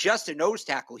not just a nose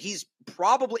tackle. He's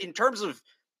probably, in terms of,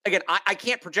 again, I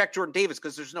can't project Jordan Davis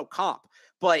because there's no comp,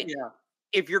 but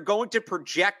if you're going to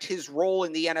project his role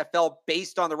in the NFL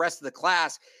based on the rest of the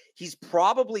class, he's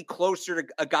probably closer to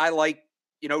a guy like,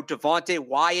 Devontae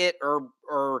Wyatt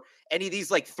or any of these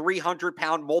like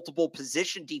 300-pound multiple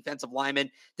position defensive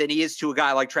linemen than he is to a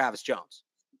guy like Travis Jones.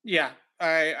 Yeah,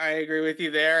 I agree with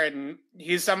you there. And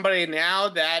he's somebody now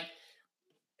that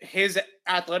his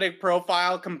athletic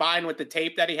profile combined with the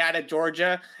tape that he had at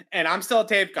Georgia, and I'm still a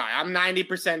tape guy. I'm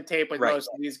 90% tape with most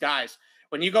of these guys.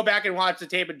 When you go back and watch the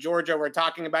tape at Georgia, we're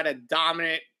talking about a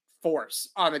dominant force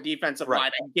on the defensive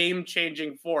line, a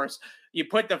game-changing force. You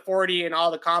put the 40 and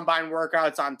all the combine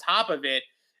workouts on top of it,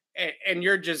 and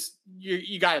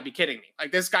you got to be kidding me.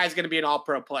 Like, this guy's going to be an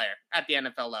all-pro player at the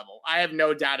NFL level. I have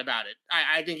no doubt about it.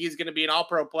 I think he's going to be an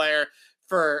all-pro player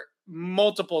for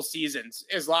multiple seasons,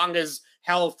 as long as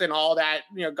health and all that,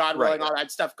 God willing, all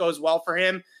that stuff goes well for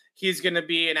him. He's going to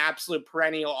be an absolute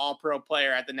perennial all-pro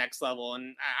player at the next level.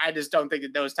 And I just don't think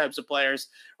that those types of players,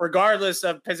 regardless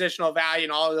of positional value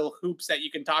and all the little hoops that you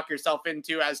can talk yourself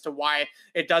into as to why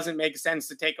it doesn't make sense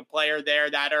to take a player there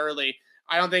that early,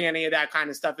 I don't think any of that kind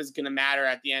of stuff is going to matter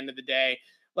at the end of the day.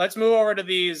 Let's move over to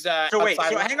these. Hang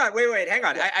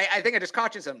on. Yeah. I think I just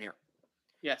caught you something here.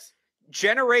 Yes.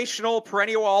 Generational,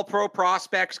 perennial all-pro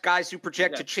prospects, guys who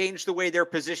project to change the way their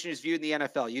position is viewed in the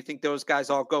NFL. You think those guys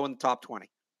all go in the top 20?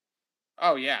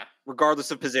 Oh, yeah.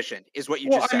 Regardless of position, is what you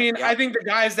just said. I mean, I think the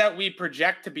guys that we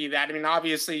project to be that, I mean,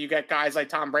 obviously you get guys like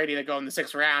Tom Brady that go in the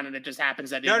 6th round, and it just happens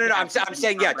that. No. I'm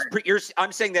saying,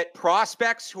 I'm saying that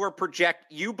prospects who are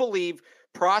you believe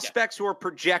prospects who are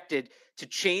projected to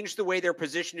change the way their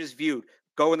position is viewed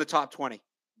go in the top 20.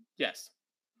 Yes.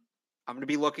 I'm going to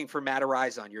be looking for Matt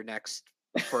Araiza on your next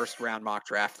first round mock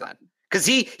draft then. Because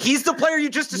he's the player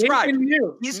you just described.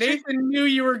 Nathan knew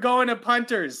you were going to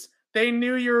punters. They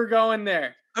knew you were going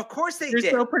there. Of course they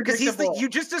did. Because you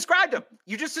just described him.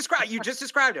 You just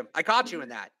described him. I caught you in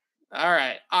that. All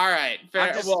right.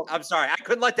 I'm sorry. I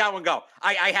couldn't let that one go.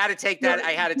 I had to take that.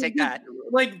 I had to take that.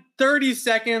 Like 30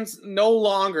 seconds, no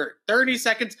longer. 30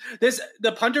 seconds.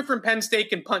 The punter from Penn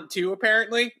State can punt too,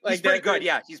 apparently. He's pretty good.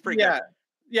 Yeah, he's pretty good.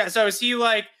 Yeah. So is he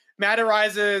like Matt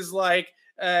Araiza is like,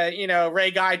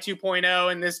 Ray Guy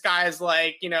 2.0, and this guy is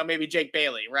like, maybe Jake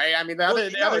Bailey, right? I mean, the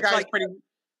other guy is pretty.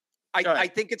 I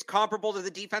think it's comparable to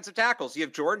the defensive tackles. You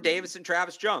have Jordan Davis and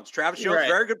Travis Jones. Travis Jones,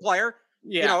 very good player.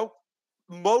 Yeah.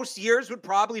 Most years would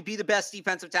probably be the best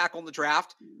defensive tackle in the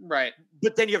draft. Right.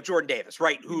 But then you have Jordan Davis,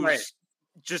 right? Who's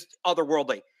just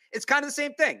otherworldly. It's kind of the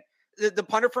same thing. The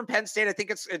punter from Penn State, I think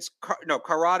it's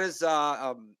Carada's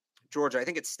Georgia. I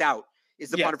think it's Stout is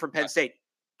the punter from Penn State.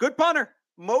 Good punter.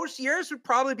 Most years would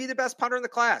probably be the best punter in the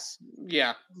class.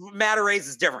 Yeah. Matt Araiza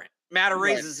is different. Matt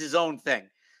Araiza is his own thing.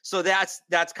 So that's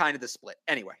kind of the split.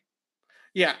 Anyway.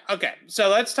 Yeah. Okay. So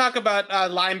let's talk about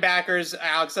linebackers.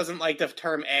 Alex doesn't like the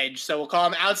term edge, so we'll call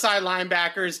them outside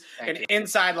linebackers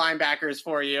inside linebackers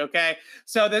for you. Okay.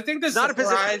 So I think the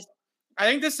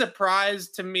surprise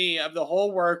to me of the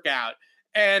whole workout,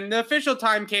 and the official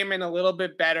time came in a little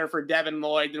bit better for Devin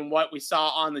Lloyd than what we saw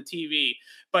on the TV.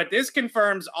 But this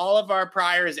confirms all of our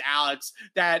priors, Alex,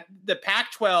 that the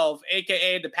Pac-12,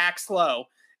 aka the Pac-Slow,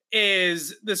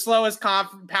 is the slowest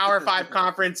Power 5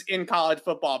 conference in college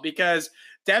football, because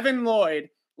Devin Lloyd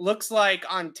looks like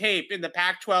on tape in the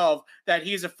Pac-12 that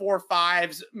he's a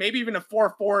 4.5s, maybe even a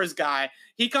 4.4s guy.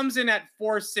 He comes in at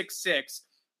 4.66.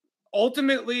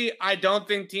 Ultimately, I don't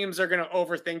think teams are going to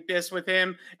overthink this with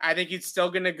him. I think he's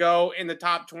still going to go in the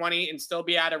top 20 and still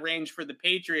be out of range for the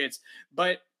Patriots.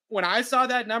 But when I saw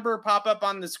that number pop up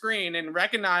on the screen and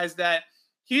recognized that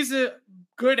he's a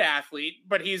good athlete,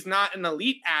 but he's not an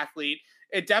elite athlete,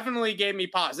 it definitely gave me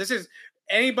pause. This is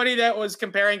anybody that was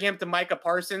comparing him to Micah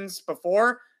Parsons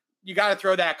before, you got to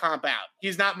throw that comp out.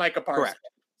 He's not Micah Parsons. Correct.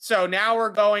 So now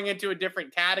we're going into a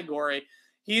different category.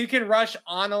 He can rush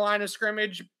on the line of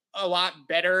scrimmage a lot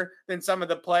better than some of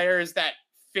the players that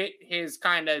fit his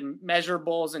kind of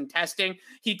measurables and testing.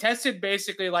 He tested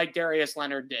basically like Darius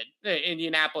Leonard did, the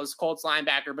Indianapolis Colts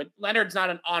linebacker, but Leonard's not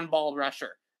an on-ball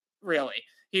rusher, really.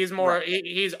 He's more,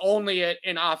 he's only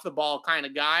an off-the-ball kind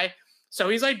of guy. So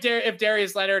he's like if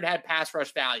Darius Leonard had pass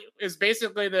rush value. Is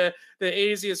basically the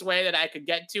easiest way that I could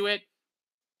get to it.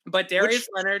 But Darius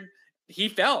Leonard, he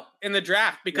fell in the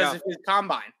draft because of his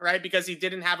combine, right? Because he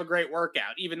didn't have a great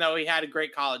workout, even though he had a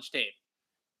great college tape.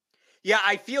 Yeah,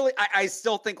 I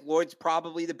still think Lloyd's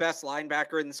probably the best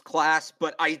linebacker in this class,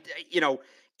 but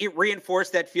it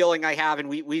reinforced that feeling I have, and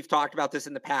we've talked about this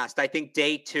in the past. I think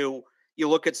day 2, you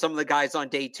look at some of the guys on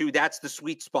day 2, that's the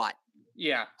sweet spot.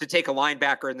 Yeah. To take a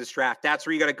linebacker in this draft. That's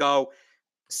where you got to go.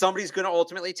 Somebody's going to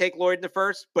ultimately take Lloyd in the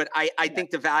first, but I think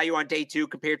the value on day 2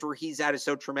 compared to where he's at is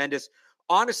so tremendous.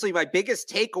 Honestly, my biggest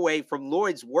takeaway from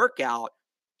Lloyd's workout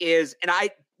is,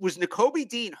 was Nakobe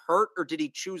Dean hurt, or did he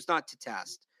choose not to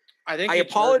test? I think he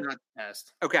chose not to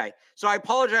test. Okay. So I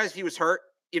apologize if he was hurt.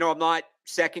 I'm not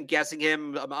second guessing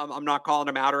him. I'm not calling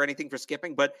him out or anything for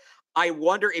skipping, but I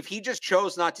wonder if he just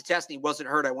chose not to test and he wasn't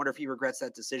hurt. I wonder if he regrets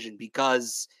that decision,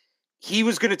 because he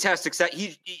was going to test,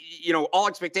 all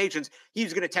expectations, he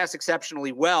was going to test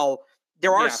exceptionally well.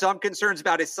 There are some concerns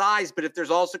about his size, but if there's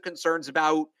also concerns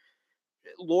about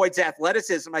Lloyd's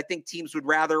athleticism, I think teams would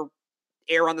rather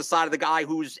err on the side of the guy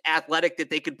who's athletic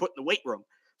that they can put in the weight room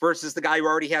versus the guy who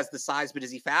already has the size, but is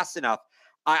he fast enough?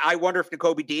 I wonder if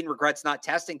Nakobe Dean regrets not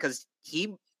testing, because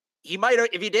he might have,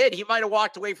 if he did, he might have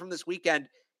walked away from this weekend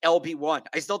LB1.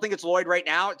 I still think it's Lloyd right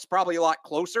now. It's probably a lot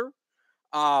closer.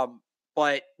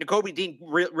 But Nakobe Dean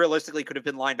realistically could have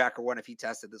been linebacker 1 if he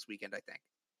tested this weekend, I think.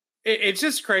 It's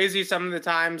just crazy some of the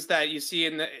times that you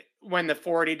see when the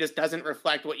 40 just doesn't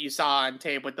reflect what you saw on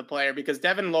tape with the player, because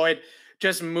Devin Lloyd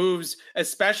just moves,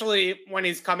 especially when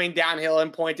he's coming downhill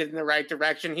and pointed in the right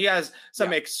direction. He has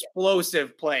some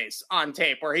explosive plays on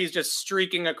tape where he's just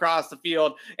streaking across the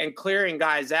field and clearing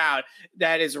guys out.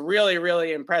 That is really,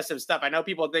 really impressive stuff. I know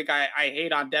people think I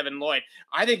hate on Devin Lloyd.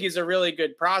 I think he's a really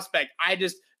good prospect. I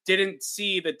just didn't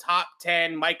see the top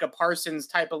 10 Micah Parsons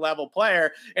type of level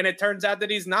player. And it turns out that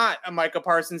he's not a Micah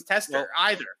Parsons tester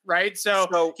either. Right.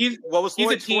 So he's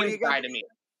a team guy to me.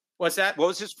 What's that? What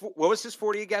was his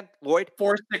 40 again? Lloyd?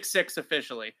 4.66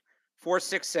 officially.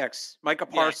 4.66. Micah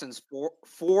Parsons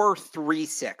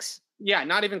 4.36. Yeah.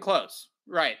 Not even close.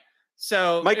 Right.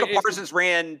 So Micah Parsons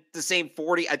ran the same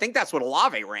 40. I think that's what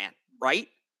Olave ran, right?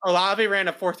 Olave ran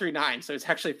a 4.39. So it's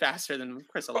actually faster than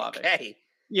Chris Olave. Okay.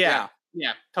 Yeah.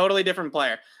 Totally different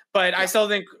player. But I still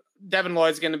think Devin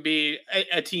Lloyd's going to be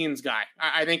a teens guy.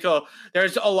 I think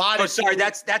there's a lot of. Sorry,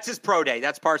 that's his pro day.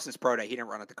 That's Parsons' pro day. He didn't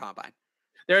run at the combine.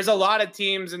 There's a lot of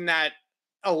teams in that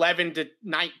 11 to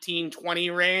 19, 20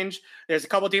 range. There's a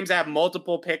couple of teams that have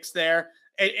multiple picks there.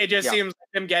 It just seems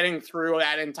like them getting through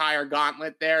that entire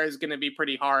gauntlet there is going to be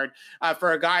pretty hard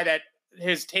for a guy that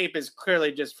his tape is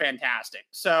clearly just fantastic.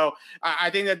 So I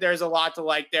think that there's a lot to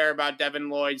like there about Devin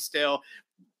Lloyd still.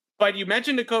 But you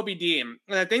mentioned Nakobe Dean.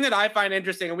 And the thing that I find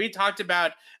interesting, and we talked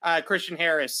about Christian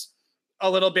Harris a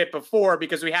little bit before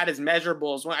because we had his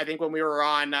measurables, I think when we were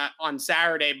on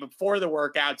Saturday before the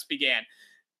workouts began.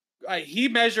 He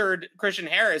measured Christian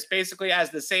Harris basically as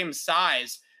the same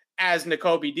size as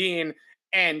Nakobe Dean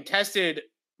and tested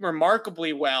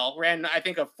remarkably well. Ran, I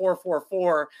think, a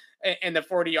 4.44 in the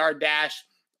 40-yard dash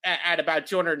at about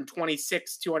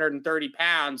 226, 230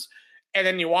 pounds. And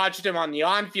then you watched him on the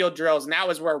on-field drills, and that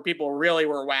was where people really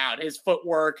were wowed. His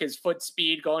footwork, his foot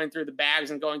speed going through the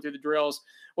bags and going through the drills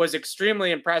was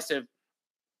extremely impressive.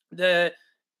 The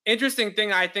interesting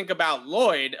thing I think about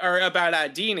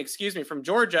Dean, from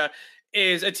Georgia,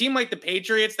 is a team like the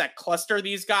Patriots that cluster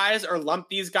these guys or lump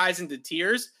these guys into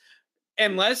tiers.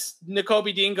 Unless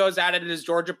Nakobe Dean goes at it at his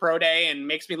Georgia Pro Day and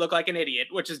makes me look like an idiot,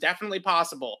 which is definitely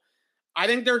possible, I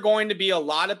think there are going to be a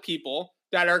lot of people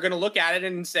that are going to look at it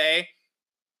and say,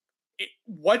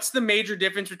 what's the major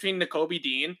difference between Nakobe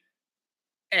Dean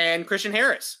and Christian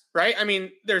Harris, right? I mean,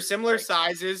 they're similar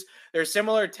sizes, they're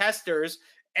similar testers,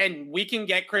 and we can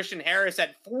get Christian Harris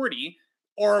at 40,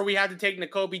 or we have to take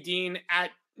Nakobe Dean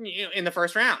in the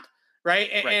first round, right?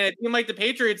 And a team like the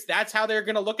Patriots, that's how they're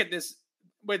going to look at this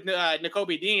with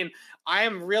Nakobe Dean. I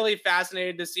am really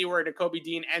fascinated to see where Nakobe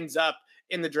Dean ends up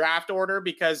in the draft order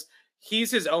because he's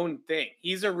his own thing.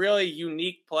 He's a really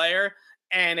unique player,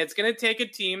 and it's going to take a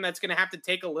team that's going to have to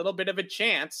take a little bit of a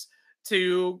chance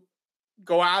to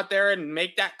go out there and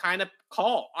make that kind of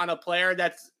call on a player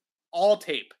that's all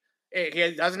tape.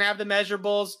 He doesn't have the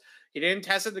measurables. He didn't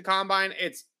test at the combine.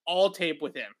 It's all tape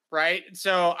with him, right?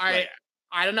 So I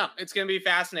don't know. It's going to be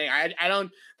fascinating. I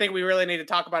don't think we really need to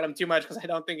talk about him too much because I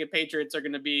don't think the Patriots are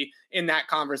going to be in that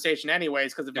conversation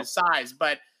anyways because of his size.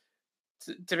 But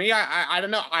to me, I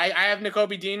don't know. I have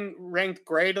Nakobe Dean ranked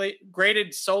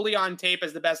graded solely on tape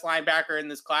as the best linebacker in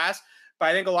this class. But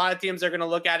I think a lot of teams are going to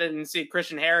look at it and see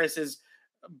Christian Harris is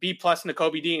B+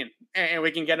 Nakobe Dean, and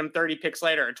we can get him 30 picks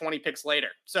later or 20 picks later.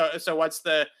 So what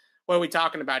are we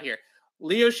talking about here?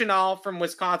 Leo Chenal from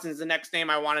Wisconsin is the next name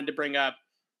I wanted to bring up.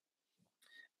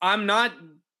 I'm not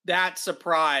that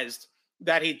surprised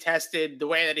that he tested the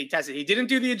way that he tested. He didn't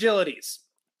do the agilities.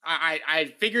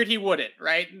 I figured he wouldn't,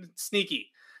 right?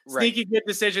 Sneaky good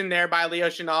decision there by Leo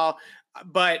Chenal,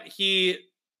 but he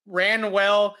ran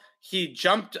well. He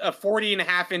jumped a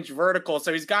 40.5-inch vertical,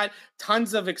 so he's got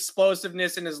tons of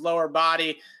explosiveness in his lower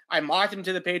body. I mocked him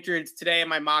to the Patriots today in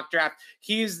my mock draft.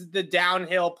 He's the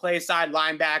downhill play side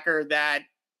linebacker that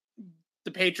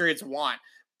the Patriots want,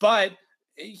 but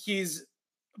he's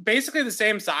basically the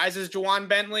same size as Juwan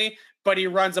Bentley, but he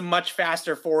runs a much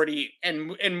faster 40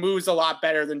 and moves a lot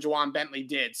better than Juwan Bentley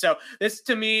did. So this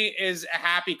to me is a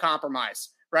happy compromise,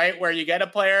 right? Where you get a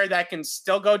player that can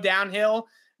still go downhill,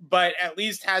 but at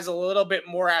least has a little bit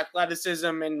more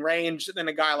athleticism and range than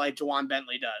a guy like Juwan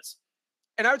Bentley does.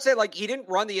 And I would say, he didn't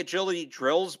run the agility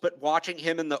drills, but watching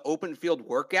him in the open field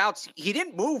workouts, he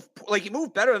didn't move. He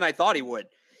moved better than I thought he would.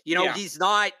 He's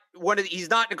not he's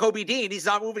not Nakobe Dean. He's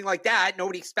not moving like that.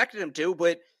 Nobody expected him to,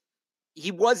 but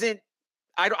he wasn't.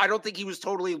 I don't think he was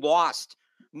totally lost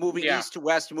moving east to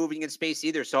west, moving in space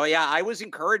either. So I was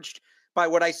encouraged by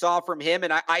what I saw from him.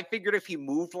 And I figured if he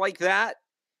moved like that,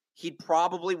 he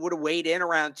probably would have weighed in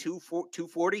around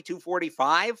 240,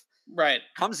 245. Right.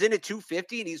 Comes in at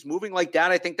 250 and he's moving like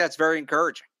that. I think that's very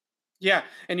encouraging. Yeah.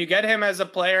 And you get him as a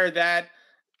player that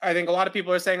I think a lot of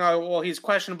people are saying, oh, well, he's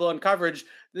questionable in coverage.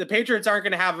 The Patriots aren't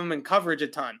going to have him in coverage a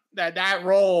ton. That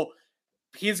role,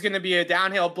 he's going to be a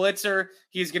downhill blitzer.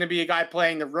 He's going to be a guy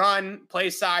playing the run, play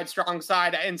side, strong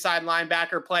side, inside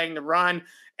linebacker playing the run.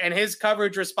 And his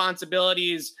coverage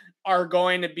responsibilities are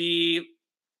going to be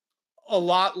a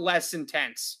lot less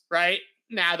intense, right?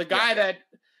 Now, the guy that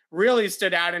really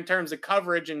stood out in terms of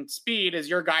coverage and speed is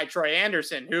your guy, Troy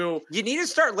Anderson, who... You need to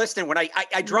start listening. When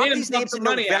I dropped these names in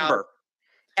November...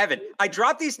 Evan, I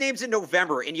dropped these names in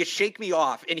November, and you shake me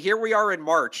off. And here we are in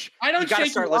March. I don't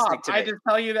shake you off. I just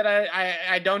tell you that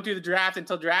I don't do the draft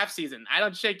until draft season. I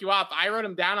don't shake you off. I wrote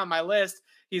him down on my list.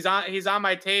 He's on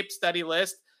my tape study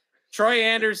list. Troy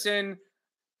Anderson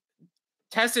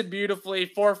tested beautifully.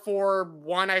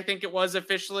 4.41, I think it was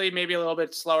officially. Maybe a little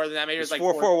bit slower than that. Maybe it was like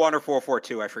 4.41 or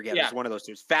 4.42. I forget. Yeah. It was one of those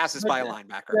two. Fastest by a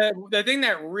linebacker. The thing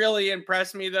that really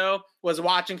impressed me, though, was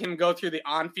watching him go through the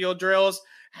on-field drills.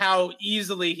 How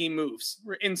easily he moves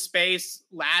in space,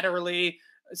 laterally,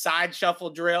 side shuffle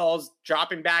drills,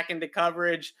 dropping back into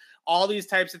coverage, all these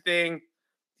types of things.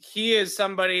 He is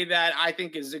somebody that I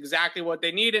think is exactly what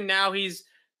they need. And now he's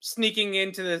sneaking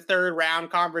into the third round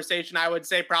conversation. I would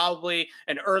say probably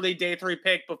an early day 3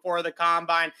 pick before the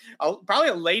combine, probably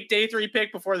a late day 3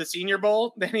 pick before the Senior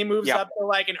Bowl. Then he moves up to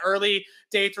like an early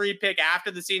day 3 pick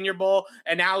after the Senior Bowl.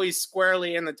 And now he's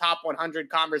squarely in the top 100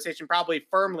 conversation, probably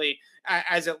firmly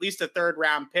as at least a third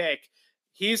round pick.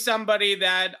 He's somebody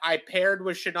that I paired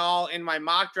with Chenal in my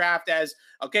mock draft as,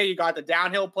 okay, you got the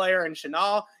downhill player in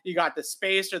Chenal, you got the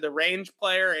space or the range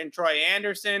player in Troy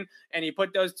Anderson, and you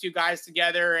put those two guys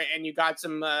together and you got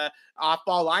some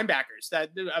off-ball linebackers that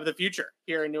of the future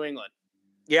here in New England.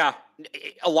 Yeah,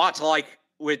 a lot to like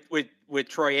with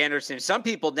Troy Anderson. Some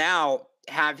people now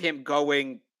have him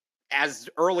going as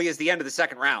early as the end of the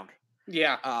second round.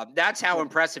 Yeah. That's how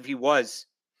impressive he was.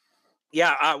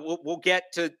 Yeah, we'll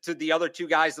get to the other two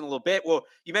guys in a little bit. Well,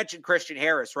 you mentioned Christian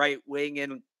Harris, right? Weighing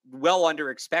in well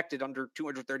under expected, under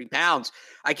 230 pounds.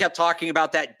 I kept talking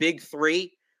about that big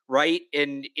three, right?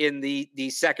 In the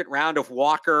second round of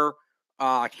Walker,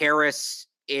 Harris,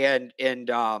 and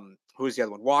who's the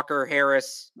other one? Walker,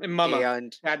 Harris, and Mumma.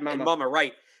 And Mumma,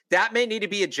 right. That may need to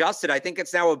be adjusted. I think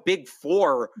it's now a big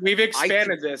four. We've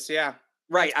expanded this, yeah.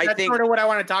 Right. That's sort of what I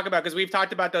want to talk about, because we've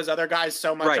talked about those other guys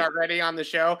so much already on the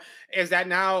show, is that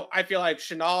now I feel like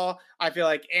Chenal, I feel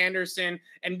like Anderson.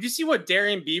 And did you see what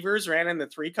Darian Beavers ran in the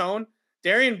 3-cone?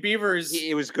 Darian Beavers.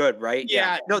 It was good, right?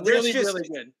 Yeah. No, really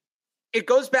good. It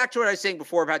goes back to what I was saying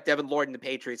before about Devin Lloyd and the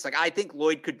Patriots. Like, I think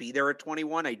Lloyd could be there at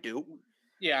 21. I do.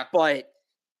 Yeah. But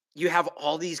you have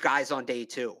all these guys on day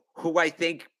 2 who I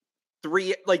think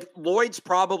Lloyd's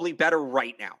probably better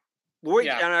right now. Lloyd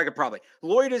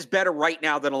is better right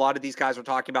now than a lot of these guys we're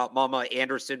talking about. Mumma,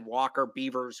 Anderson, Walker,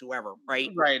 Beavers, whoever,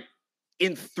 right? Right.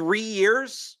 In 3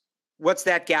 years, what's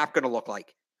that gap going to look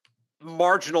like?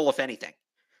 Marginal, if anything.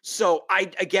 So I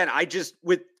just,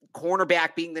 with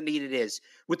cornerback being the need it is,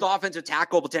 with offensive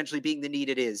tackle potentially being the need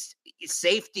it is,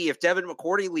 safety if Devin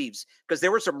McCourty leaves, because there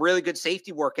were some really good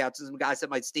safety workouts and some guys that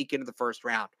might sneak into the first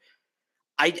round.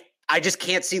 I just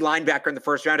can't see linebacker in the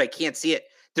first round. I can't see it.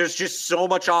 There's just so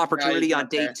much opportunity on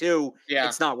day 2. Yeah.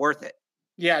 It's not worth it.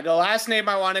 Yeah. The last name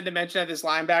I wanted to mention of this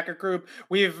linebacker group,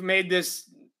 we've made this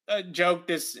joke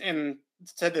and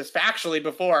said this factually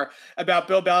before about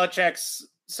Bill Belichick's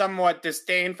somewhat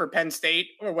disdain for Penn State,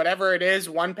 or whatever it is,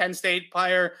 one Penn State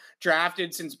player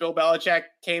drafted since Bill Belichick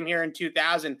came here in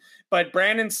 2000. But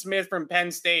Brandon Smith from Penn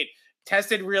State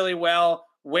tested really well,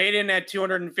 weighed in at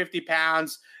 250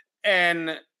 pounds,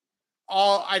 and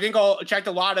I think I'll checked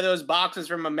a lot of those boxes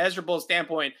from a measurable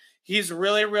standpoint. He's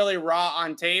really, really raw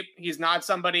on tape. He's not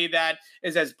somebody that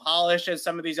is as polished as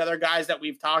some of these other guys that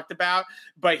we've talked about,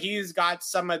 but he's got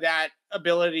some of that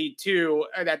ability too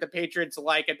that the Patriots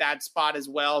like at that spot as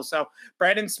well. So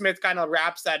Brandon Smith kind of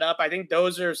wraps that up. I think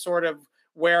those are sort of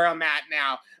where I'm at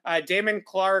now. Damon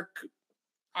Clark,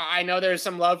 I know there's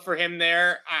some love for him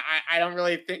there. I don't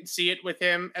really see it with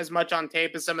him as much on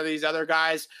tape as some of these other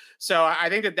guys. So I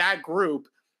think that group,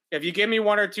 if you give me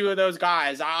one or two of those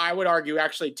guys, I would argue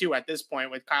actually 2 at this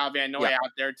point with Kyle Van Noy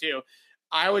out there too.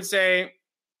 I would say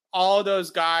all of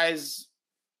those guys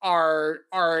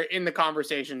are in the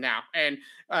conversation now, and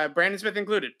Brandon Smith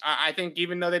included. I think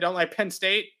even though they don't like Penn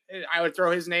State, I would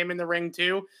throw his name in the ring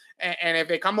too. And if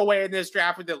they come away in this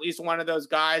draft with at least one of those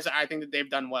guys, I think that they've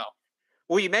done well.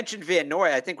 Well, you mentioned Van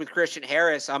Noy. I think with Christian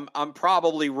Harris, I'm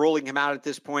probably ruling him out at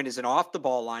this point as an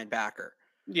off-the-ball linebacker.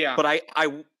 Yeah. But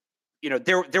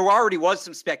there already was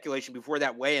some speculation before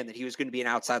that weigh-in that he was going to be an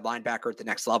outside linebacker at the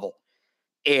next level.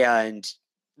 And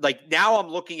like now I'm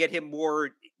looking at him more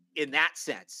in that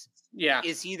sense. Yeah.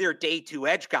 Is he their day 2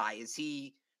 edge guy? Is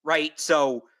he right?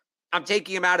 So I'm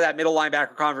taking him out of that middle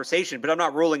linebacker conversation, but I'm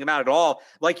not ruling him out at all.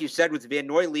 Like you said, with Van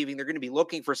Noy leaving, they're going to be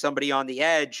looking for somebody on the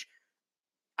edge.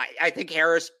 I think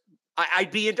Harris, I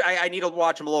need to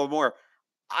watch him a little more.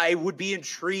 I would be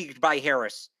intrigued by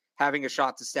Harris having a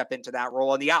shot to step into that role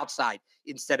on the outside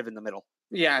instead of in the middle.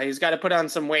 Yeah, he's got to put on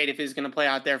some weight if he's going to play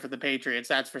out there for the Patriots.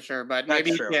 That's for sure. But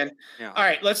maybe he can. Yeah. All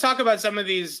right, let's talk about some of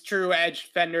these true edge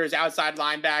defenders, outside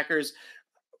linebackers.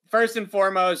 First and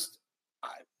foremost,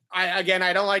 I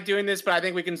don't like doing this, but I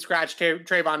think we can scratch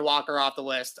Trayvon Walker off the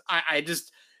list.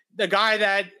 The guy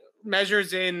that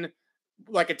measures in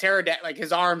like a pterodactyl, like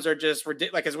his arms are just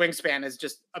ridiculous. Like his wingspan is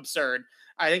just absurd.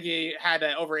 I think he had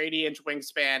an over 80-inch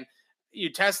wingspan.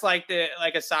 You test like a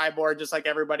cyborg, just like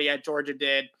everybody at Georgia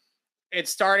did.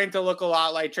 It's starting to look a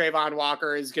lot like Trayvon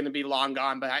Walker is going to be long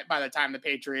gone by the time the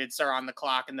Patriots are on the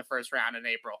clock in the first round in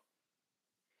April.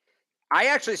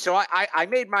 I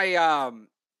made my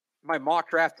my mock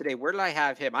draft today. Where did I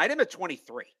have him? I had him at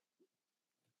 23.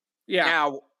 Yeah.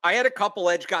 Now, I had a couple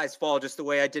edge guys fall just the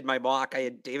way I did my mock. I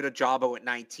had David Ojabo at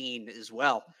 19 as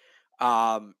well.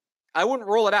 I wouldn't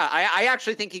rule it out. I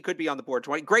actually think he could be on the board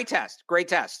 20. Great test,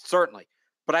 certainly.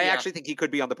 But I actually think he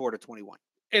could be on the board at 21.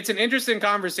 It's an interesting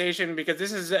conversation because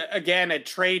this is, again, a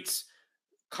traits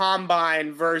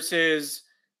combine versus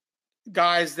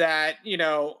guys that,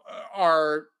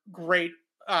 are great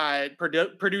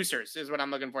producers is what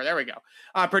I'm looking for. There we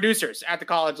go. Producers at the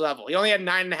college level. He only had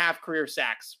 9.5 career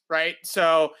sacks, right?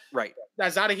 So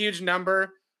that's not a huge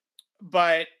number,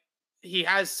 but he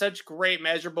has such great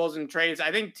measurables and traits.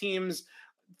 I think teams,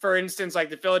 for instance, like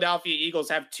the Philadelphia Eagles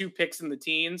have 2 picks in the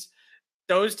teens.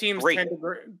 Those teams tend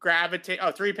to gravitate.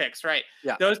 3 picks, right?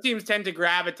 Yeah. Those teams tend to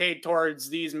gravitate towards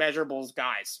these measurables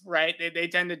guys, right? They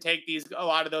tend to take a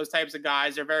lot of those types of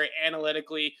guys. They're very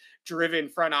analytically driven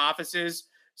front offices.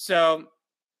 So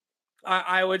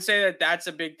I would say that that's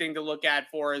a big thing to look at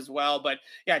for as well. But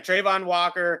yeah, Travon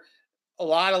Walker, a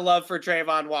lot of love for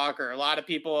Travon Walker. A lot of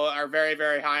people are very,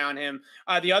 very high on him.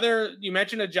 The other, you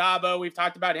mentioned Ajabo. We've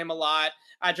talked about him a lot.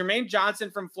 Jermaine Johnson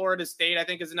from Florida State, I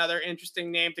think, is another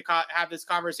interesting name to have this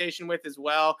conversation with as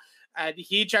well.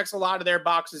 He checks a lot of their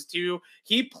boxes too.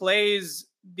 He plays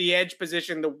the edge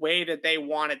position the way that they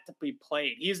want it to be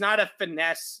played. He's not a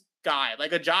finesse guy.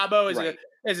 Like Ajabo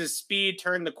is a speed,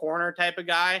 turn the corner type of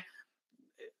guy.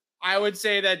 I would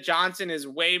say that Johnson is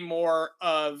way more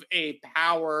of a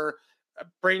power,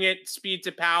 bring it speed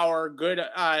to power, good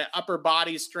upper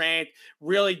body strength,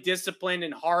 really disciplined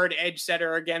and hard edge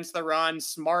setter against the run,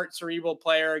 smart cerebral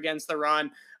player against the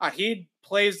run. He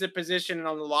plays the position in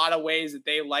a lot of ways that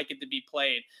they like it to be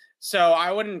played. So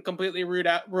I wouldn't completely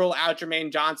rule out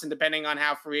Jermaine Johnson, depending on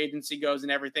how free agency goes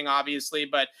and everything, obviously.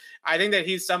 But I think that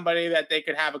he's somebody that they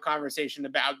could have a conversation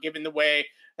about, given the way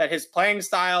that his playing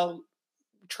style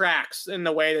tracks in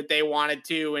the way that they wanted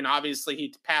to. And obviously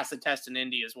he passed the test in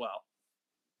Indy as well.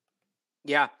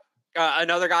 Yeah.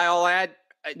 Another guy I'll add,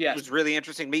 it was really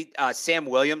interesting to meet Sam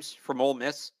Williams from Ole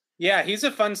Miss. Yeah, he's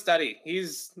a fun study.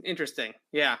 He's interesting.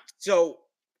 Yeah. So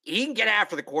he can get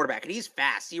after the quarterback, and he's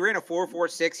fast. He ran a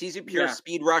 4.46. He's a pure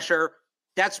speed rusher.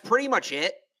 That's pretty much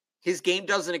it. His game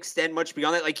doesn't extend much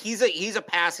beyond that. Like, he's a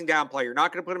passing down player. You're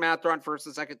not going to put him out there on first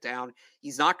and second down.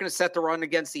 He's not going to set the run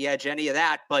against the edge, any of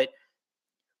that. But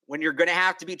when you're going to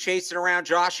have to be chasing around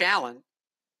Josh Allen,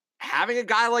 having a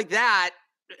guy like that,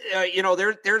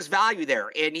 there's value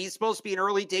there. And he's supposed to be an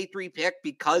early day 3 pick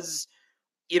because,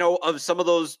 of some of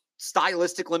those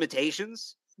stylistic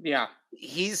limitations. Yeah.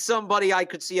 He's somebody I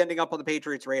could see ending up on the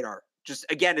Patriots' radar. Just,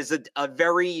 again, is a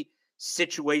very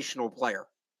situational player.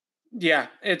 Yeah,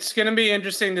 it's going to be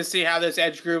interesting to see how this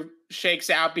edge group shakes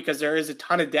out because there is a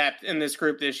ton of depth in this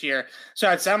group this year. So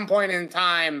at some point in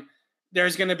time,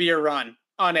 there's going to be a run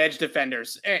on edge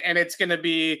defenders. And it's going to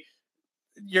be,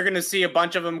 you're going to see a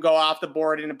bunch of them go off the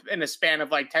board in a span of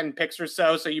like 10 picks or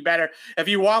so. So you better, if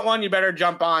you want one, you better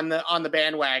jump on the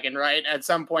bandwagon, right? At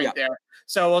some point there.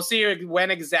 So we'll see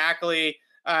when exactly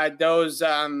those,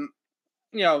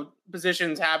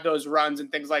 positions have those runs and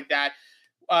things like that.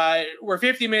 We're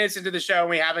 50 minutes into the show and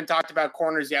we haven't talked about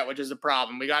corners yet, which is a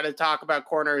problem. We got to talk about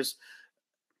corners.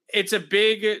 It's a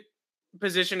big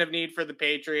position of need for the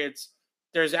Patriots.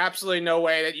 There's absolutely no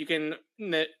way that you can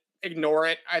ignore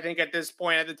it, I think, at this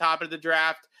point at the top of the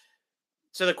draft.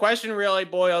 So the question really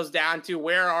boils down to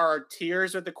where are our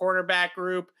tiers with the cornerback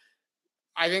group?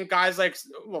 I think guys like,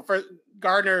 for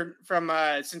Gardner from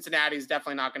Cincinnati is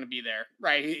definitely not going to be there,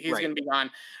 right? He's going to be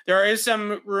gone. There is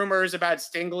some rumors about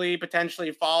Stingley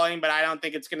potentially falling, but I don't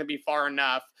think it's going to be far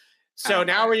enough. So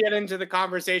now we get into the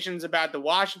conversations about the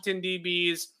Washington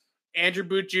DBs, Andrew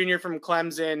Booth Jr. from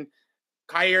Clemson,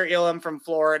 Kaiir Elam from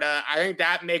Florida. I think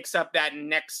that makes up that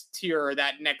next tier,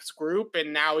 that next group.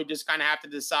 And now we just kind of have to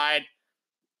decide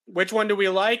which one do we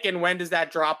like and when does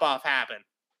that drop off happen?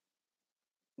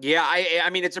 Yeah, I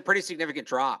mean, it's a pretty significant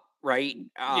drop, right?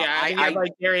 I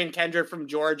like Darian Kendrick from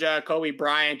Georgia, Kobe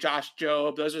Bryant, Josh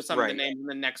Jobe. Those are some of the names in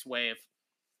the next wave.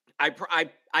 I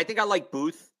think I like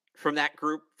Booth from that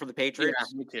group, from the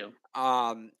Patriots. Yeah, me too.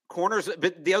 Corners,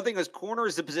 but the other thing is corner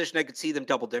is the position I could see them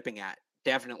double dipping at.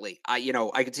 Definitely. I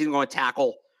could see them going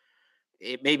tackle,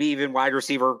 maybe even wide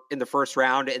receiver in the first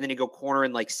round, and then you go corner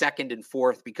in like second and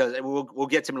fourth, because we'll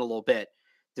get to them in a little bit.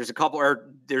 There's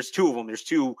there's 2 of them. There's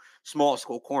 2 small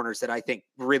school corners that I think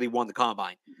really won the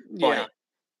combine. But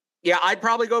yeah, I'd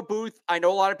probably go Booth. I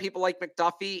know a lot of people like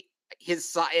McDuffie. His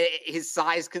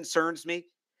size concerns me.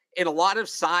 And a lot of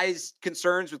size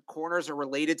concerns with corners are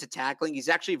related to tackling. He's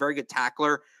actually a very good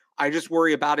tackler. I just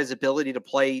worry about his ability to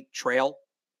play trail,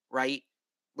 right?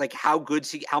 Like how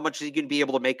much is he going to be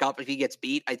able to make up if he gets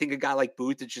beat? I think a guy like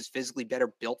Booth is just physically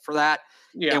better built for that.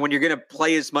 Yeah. And when you're going to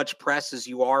play as much press as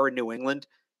you are in New England,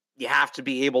 you have to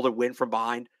be able to win from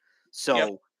behind.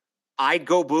 So I'd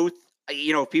go Booth.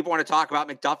 If people want to talk about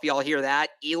McDuffie, I'll hear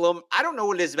that. Elam, I don't know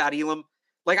what it is about Elam.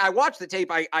 Like, I watch the tape.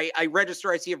 I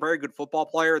register. I see a very good football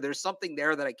player. There's something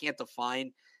there that I can't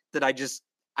define that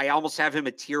I almost have him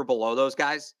a tier below those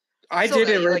guys. I did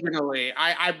originally.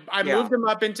 I moved him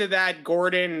up into that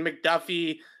Gordon,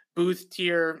 McDuffie, Booth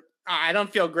tier. I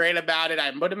don't feel great about it.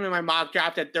 I put him in my mock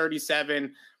draft at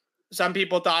 37. Some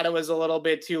people thought it was a little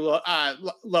bit too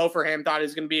low for him, thought he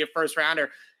was going to be a first rounder.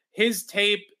 His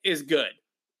tape is good.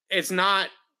 It's not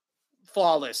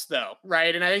flawless, though,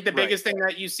 right? And I think the biggest thing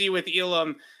that you see with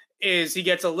Elam is he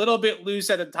gets a little bit loose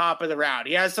at the top of the route.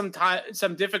 He has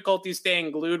some difficulty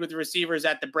staying glued with receivers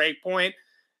at the break point,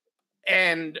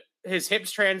 and his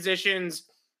hips transitions,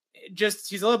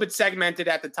 he's a little bit segmented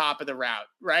at the top of the route,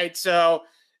 right? So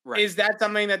is that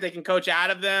something that they can coach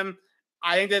out of them?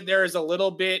 I think that there is a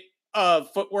little bit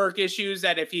of footwork issues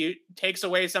that if he takes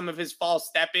away some of his false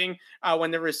stepping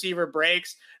when the receiver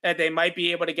breaks, that they might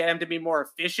be able to get him to be more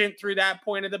efficient through that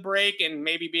point of the break and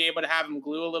maybe be able to have him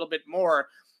glue a little bit more.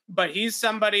 But he's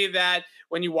somebody that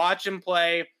when you watch him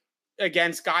play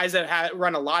against guys that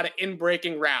run a lot of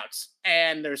in-breaking routes,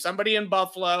 and there's somebody in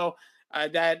Buffalo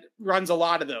that runs a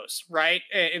lot of those, right?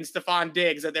 And Stephon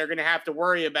Diggs that they're going to have to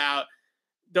worry about.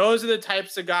 Those are the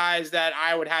types of guys that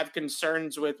I would have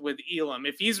concerns with Elam.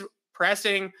 If he's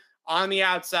pressing on the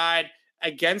outside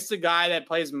against a guy that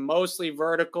plays mostly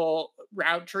vertical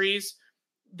route trees,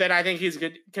 then I think he's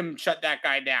good, can shut that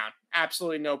guy down.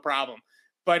 Absolutely no problem.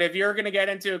 But if you're going to get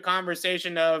into a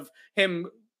conversation of him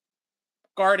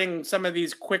guarding some of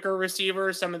these quicker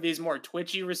receivers, some of these more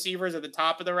twitchy receivers at the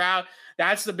top of the route,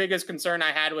 that's the biggest concern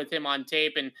I had with him on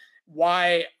tape and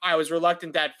why I was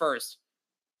reluctant at first.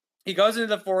 He goes into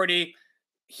the 40.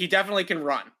 He definitely can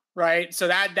run, right? So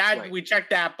that we check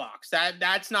that box.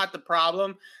 That's not the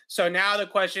problem. So now the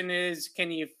question is, can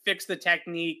you fix the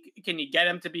technique? Can you get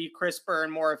him to be crisper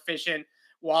and more efficient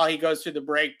while he goes through the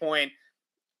break point?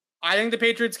 I think the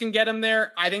Patriots can get him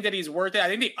there. I think that he's worth it. I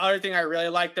think the other thing I really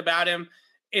liked about him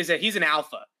is that he's an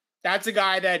alpha. That's a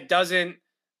guy that doesn't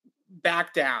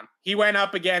back down. He went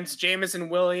up against Jameson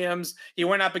Williams. He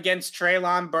went up against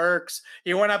Treylon Burks.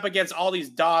 He went up against all these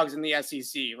dogs in the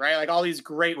SEC, right? Like all these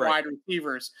great wide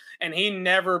receivers. And he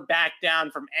never backed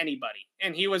down from anybody.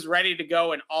 And he was ready to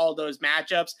go in all those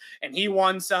matchups. And he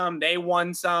won some. They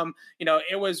won some.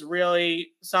 It was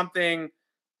really something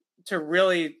to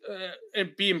really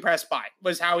be impressed by,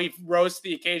 was how he rose to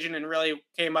the occasion and really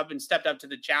came up and stepped up to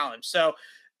the challenge. So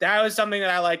that was something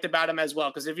that I liked about him as well.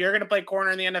 Because if you're going to play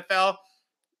corner in the NFL,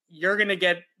 you're going to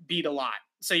get beat a lot.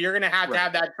 So you're going to have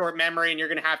that short memory and you're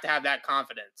going to have that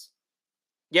confidence.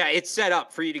 Yeah, it's set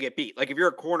up for you to get beat. Like if you're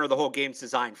a corner, the whole game's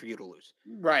designed for you to lose.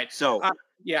 Right. So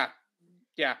yeah.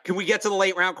 Can we get to the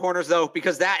late round corners though?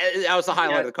 Because that was the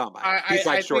highlight of the combine. He's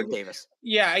like Jordan Davis.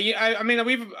 Yeah. I mean,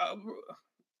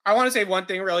 I want to say one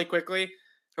thing really quickly.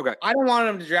 Okay. I don't want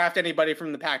him to draft anybody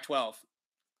from the Pac-12.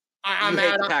 I'm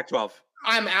out on the Pac-12.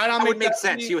 I'm out on. That would make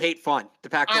sense. You hate fun. The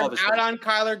Pac-12 is fun. I'm out on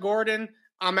Kyler Gordon.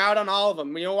 I'm out on all of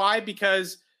them. You know why?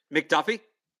 Because McDuffie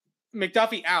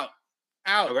out.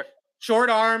 Okay.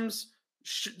 Short arms,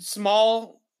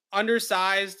 small,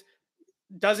 undersized,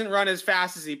 doesn't run as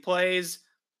fast as he plays.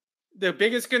 The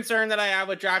biggest concern that I have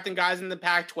with drafting guys in the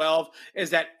Pac-12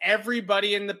 is that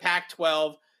everybody in the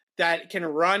Pac-12 that can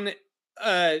run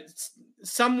a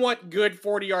somewhat good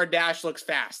 40-yard dash looks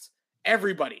fast.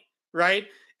 Everybody, right?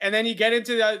 And then you get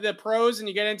into the pros and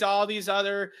you get into all these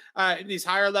other, these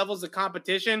higher levels of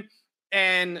competition,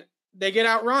 and they get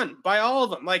outrun by all of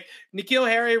them. Like N'Keal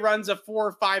Harry runs a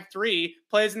 4.53,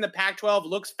 plays in the Pac-12,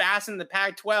 looks fast in the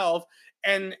Pac-12,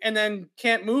 and then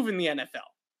can't move in the NFL,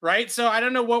 right? So I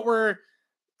don't know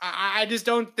I just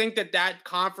don't think that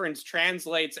conference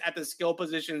translates at the skill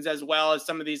positions as well as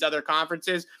some of these other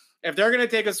conferences. If they're going to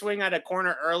take a swing at a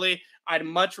corner early, I'd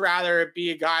much rather it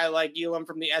be a guy like Elam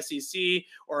from the SEC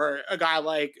or a guy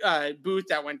like Booth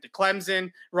that went to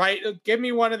Clemson, right? Give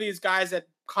me one of these guys that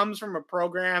comes from a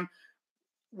program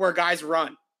where guys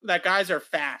run, that guys are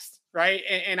fast, right?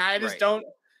 And I just don't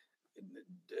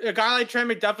 – a guy like Trent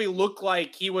McDuffie looked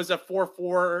like he was a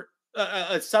 4.4,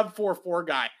 a sub 4.4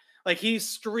 guy. Like he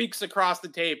streaks across the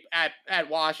tape at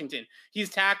Washington. He's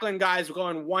tackling guys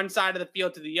going one side of the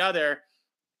field to the other,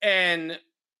 and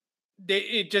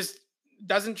it just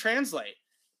doesn't translate.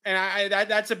 And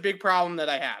that's a big problem that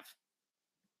I have.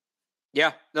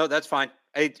 Yeah, no, that's fine.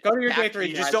 Go to your day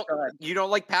 3. You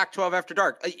don't like Pac-12 after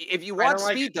dark. If you want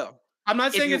speed, though. I'm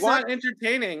not saying it's not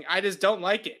entertaining. I just don't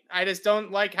like it. I just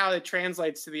don't like how it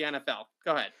translates to the NFL.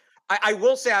 Go ahead. I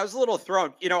will say I was a little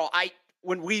thrown.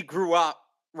 When we grew up,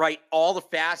 right, all the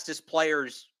fastest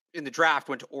players in the draft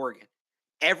went to Oregon.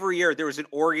 every year there was an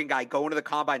Oregon guy going to the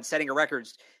combine, setting a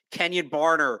records. Kenyon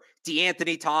Barner,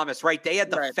 DeAnthony Thomas, right? They had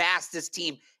the fastest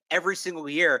team every single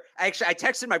year. Actually, I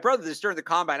texted my brother this during the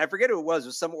combine. I forget who it was. It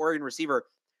was some Oregon receiver,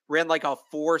 ran like a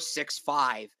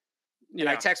 4.65. And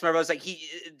I texted my brother, I was like,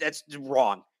 that's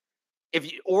wrong.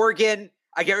 Oregon,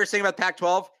 I get what you're saying about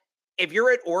Pac-12. If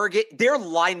you're at Oregon, their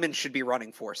linemen should be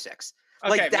running 4.6. Okay,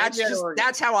 like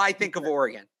that's how I think of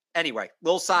Oregon. Anyway,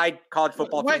 little side college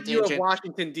football. What do you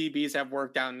Washington DBs have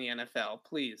worked out in the NFL,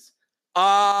 please?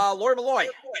 Lawyer Milloy.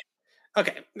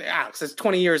 Okay, Alex, that's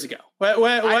 20 years ago. What?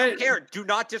 I don't care. Do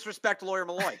not disrespect Lawyer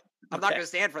Milloy. I'm not going to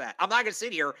stand for that. I'm not going to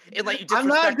sit here and let you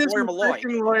disrespect Lawyer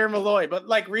Milloy. Lawyer Milloy, but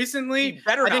like recently,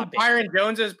 I think Byron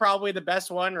Jones is probably the best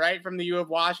one, right, from the U of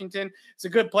Washington. It's a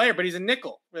good player, but he's a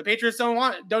nickel. The Patriots don't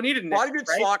need a nickel. A lot of good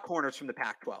slot corners from the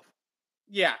Pac-12.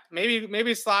 Yeah,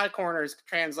 maybe slot corners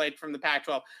translate from the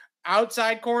Pac-12.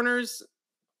 Outside corners,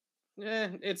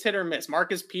 it's hit or miss.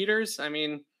 Marcus Peters, I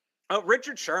mean. Oh,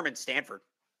 Richard Sherman, Stanford.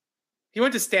 He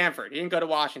went to Stanford. He didn't go to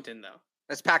Washington, though.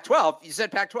 That's Pac-12. You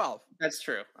said Pac-12. That's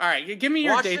true. All right, give me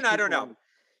your Washington, I don't know.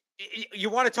 You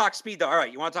want to talk speed, though. All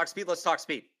right, you want to talk speed? Let's talk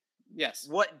speed. Yes.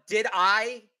 What did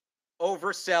I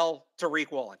oversell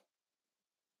Tariq Woolen?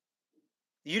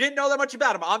 You didn't know that much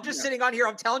about him. I'm just sitting on here.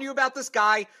 I'm telling you about this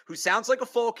guy who sounds like a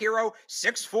folk hero,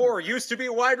 6'4", used to be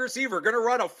a wide receiver, going to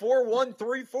run a 4.1,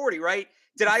 340, right?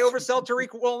 Did I oversell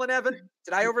Tariq Woolen, Evan?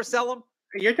 Did I oversell him?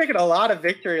 You're taking a lot of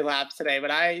victory laps today, but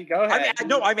go ahead.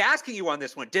 I'm asking you on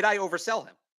this one. Did I oversell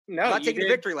him? No, I'm not taking a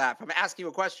victory lap. I'm asking you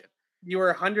a question. You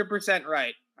were 100%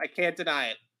 right. I can't deny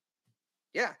it.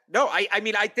 Yeah. No, I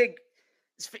mean, I think,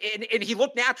 and he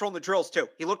looked natural in the drills too.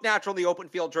 He looked natural in the open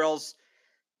field drills.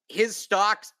 His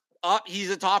stock's up. He's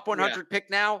a top 100 pick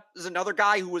now. There's another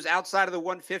guy who was outside of the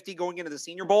 150 going into the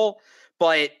Senior Bowl.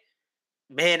 But,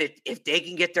 man, if they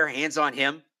can get their hands on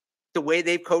him, the way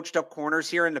they've coached up corners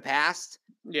here in the past,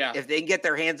 if they can get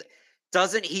their hands,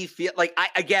 doesn't he feel like,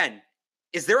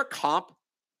 is there a comp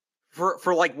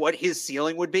for like what his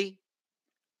ceiling would be?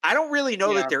 I don't really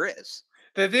know that there is.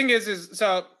 The thing is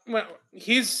so when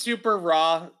he's super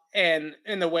raw and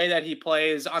in the way that he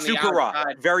plays on the outside. Super raw,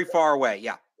 very far away.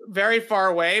 Yeah. Very far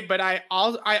away, but I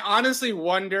honestly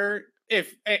wonder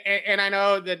if, and I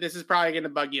know that this is probably going to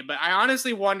bug you, but I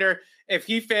honestly wonder if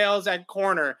he fails at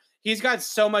corner. He's got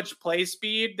so much play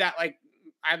speed that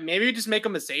maybe just make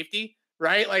him a safety,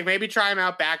 right? Like maybe try him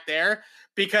out back there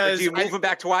because you move him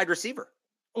back to wide receiver.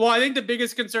 Well, I think the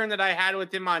biggest concern that I had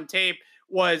with him on tape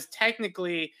was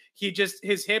technically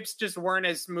his hips just weren't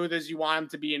as smooth as you want him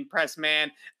to be in press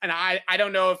man, and I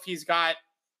don't know if he's got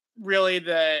really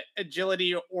the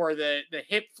agility or the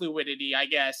hip fluidity, I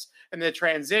guess, and the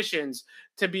transitions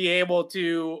to be able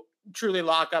to truly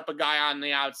lock up a guy on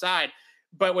the outside.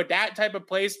 But with that type of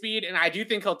play speed, and I do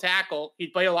think he'll tackle,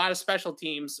 he'd play a lot of special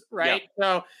teams, right? Yep.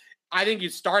 So I think you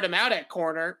start him out at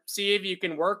corner, see if you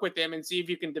can work with him and see if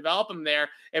you can develop him there.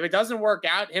 If it doesn't work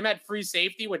out, him at free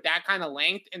safety with that kind of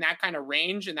length and that kind of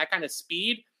range and that kind of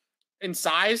speed and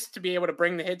size to be able to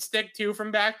bring the hit stick too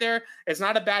from back there, it's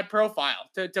not a bad profile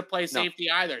to play safety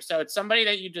either. So it's somebody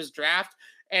that you just draft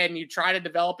and you try to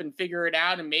develop and figure it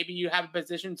out, and maybe you have a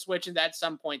position switch at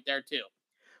some point there too.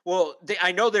 Well,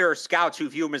 I know there are scouts who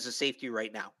view him as a safety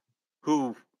right now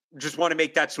who just want to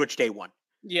make that switch day one.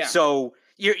 Yeah. So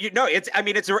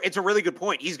it's a really good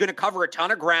point. He's going to cover a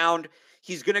ton of ground.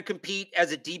 He's going to compete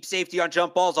as a deep safety on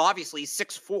jump balls. Obviously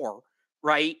 6'4",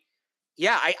 right?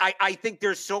 Yeah. I think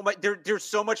there's so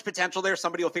much potential there.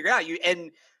 Somebody will figure out and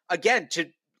again, to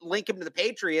link him to the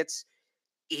Patriots,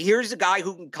 here's a guy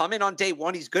who can come in on day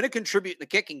one. He's going to contribute in the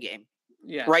kicking game.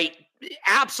 Yeah. Right.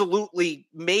 Absolutely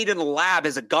made in the lab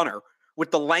as a gunner with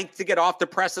the length to get off the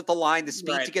press at the line, the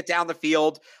speed to get down the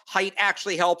field. Height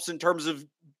actually helps in terms of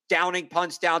downing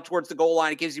punts down towards the goal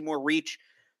line. It gives you more reach.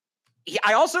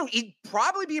 He'd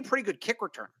probably be a pretty good kick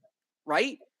returner,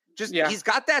 right? He's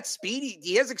got that speed.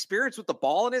 He has experience with the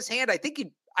ball in his hand. I think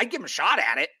I'd give him a shot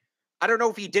at it. I don't know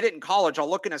if he did it in college. I'll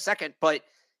look in a second, but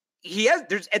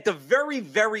there's at the very,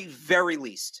 very, very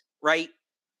least, right?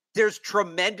 There's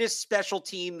tremendous special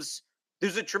teams.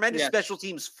 There's a tremendous special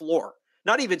teams floor,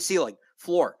 not even ceiling,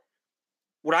 floor.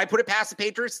 Would I put it past the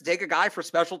Patriots to take a guy for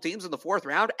special teams in the fourth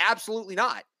round? Absolutely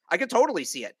not. I could totally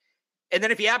see it. And then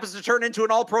if he happens to turn into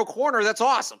an all-pro corner, that's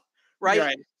awesome,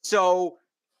 right? So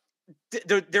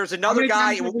there's another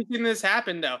guy. We've seen this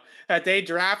happen, though, that they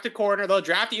draft a corner. They'll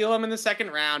draft Elam in the second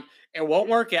round. It won't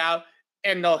work out.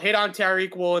 And they'll hit on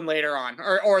Tariq Woolen later on,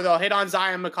 or they'll hit on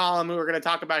Zion McCollum, who we're going to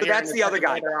talk about here. That's the other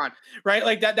guy later on, right?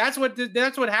 Like that's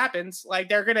what happens. Like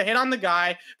they're going to hit on the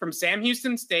guy from Sam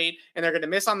Houston State, and they're going to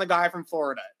miss on the guy from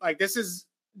Florida. Like this is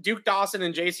Duke Dawson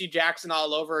and J.C. Jackson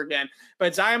all over again.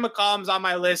 But Zion McCollum's on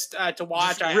my list to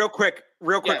watch. Just real quick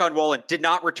on Woolen. Did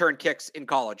not return kicks in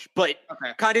college. But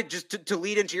kind of just to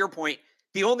lead into your point,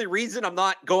 the only reason I'm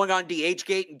not going on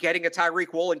DHgate and getting a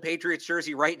Tyreek Woolen Patriots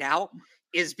jersey right now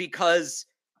is because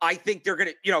I think they're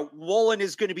going to, Woolen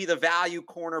is going to be the value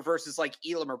corner versus like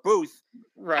Elam or Booth.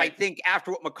 Right. I think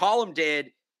after what McCollum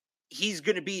did, he's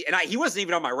going to be, and he wasn't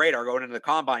even on my radar going into the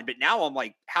combine, but now I'm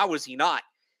like, how was he not?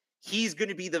 He's going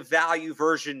to be the value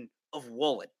version of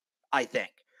Woolen, I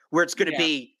think, where it's going to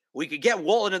be, we could get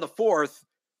Woolen in the 4th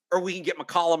or we can get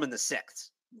McCollum in the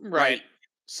 6th. Right.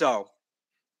 So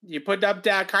you put up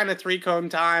that kind of 3-cone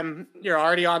time. You're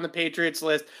already on the Patriots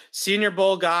list. Senior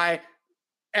Bowl guy,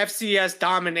 FCS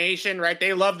domination, right?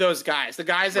 They love those guys. The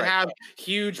guys that have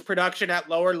huge production at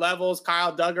lower levels,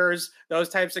 Kyle Duggars, those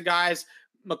types of guys.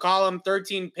 McCollum,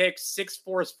 13 picks, 6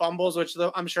 forced fumbles, which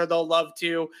I'm sure they'll love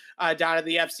to down at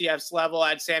the FCS level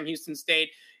at Sam Houston State.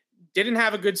 Didn't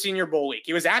have a good Senior Bowl week.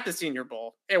 He was at the Senior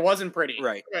Bowl. It wasn't pretty.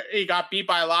 Right. He got beat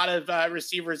by a lot of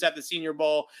receivers at the Senior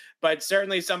Bowl, but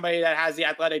certainly somebody that has the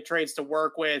athletic traits to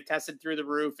work with, tested through the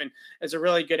roof, and is a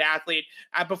really good athlete.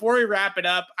 Before we wrap it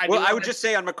up, I would just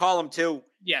say on McCollum too.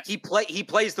 Yes, he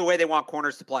plays the way they want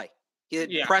corners to play.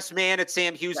 Press man at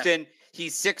Sam Houston. Right.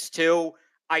 He's 6'2".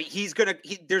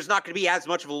 There's not going to be as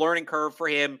much of a learning curve for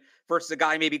him versus a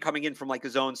guy maybe coming in from like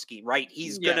his own scheme, right?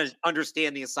 He's going to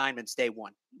understand the assignments day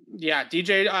one. Yeah,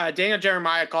 Daniel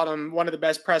Jeremiah called him one of the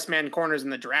best press man corners in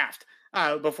the draft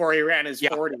before he ran his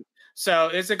 40. So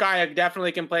it's a guy that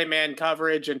definitely can play man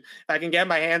coverage, and if I can get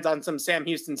my hands on some Sam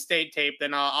Houston State tape,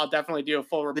 then I'll definitely do a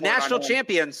full report. The national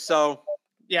champions, so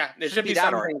yeah, there should be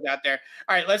some things out there.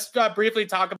 All right, let's briefly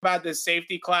talk about this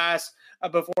safety class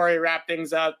before we wrap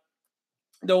things up.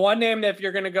 The one name that if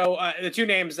you're going to go, the two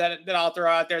names that I'll throw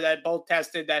out there that both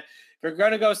tested, that if you're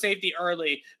going to go safety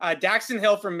early, Daxton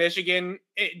Hill from Michigan,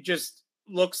 it just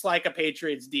looks like a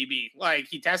Patriots DB. Like,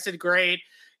 he tested great.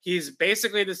 He's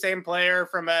basically the same player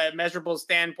from a measurable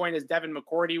standpoint as Devin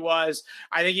McCourty was.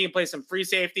 I think he can play some free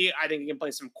safety. I think he can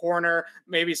play some corner,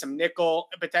 maybe some nickel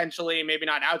potentially, maybe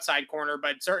not outside corner,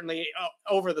 but certainly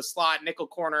over the slot, nickel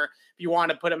corner, if you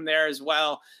want to put him there as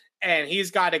well. And he's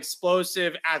got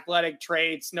explosive athletic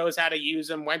traits, knows how to use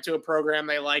them, went to a program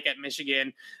they like at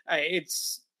Michigan.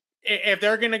 If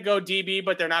they're going to go DB,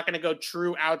 but they're not going to go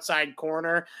true outside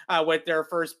corner with their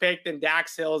first pick, then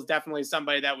Dax Hill is definitely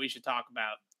somebody that we should talk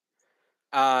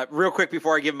about. Real quick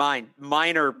before I give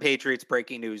minor Patriots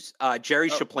breaking news.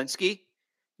 Jerry Shaplinski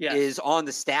is on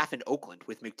the staff in Oakland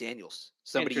with McDaniels.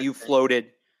 Somebody you floated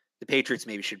the Patriots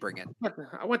maybe should bring in.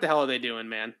 What the hell are they doing,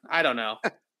 man? I don't know.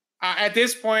 At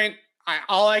this point,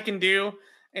 all I can do,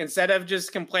 instead of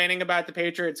just complaining about the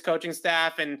Patriots coaching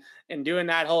staff and doing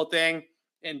that whole thing,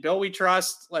 and Bill we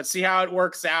trust, let's see how it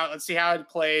works out. Let's see how it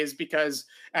plays, because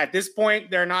at this point,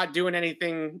 they're not doing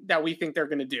anything that we think they're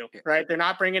going to do, right? They're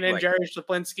not bringing in Jerry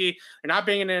Shaplinski. They're not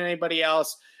bringing in anybody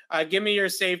else. Give me your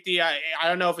safety. I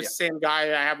don't know if it's the same guy.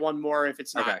 I have one more if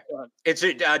it's not. Okay. It's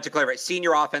to clarify,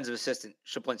 senior offensive assistant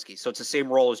Shaplinski. So it's the same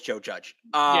role as Joe Judge.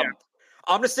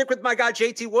 I'm going to stick with my guy,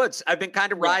 JT Woods. I've been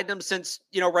kind of riding him since,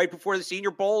 right before the Senior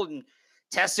Bowl and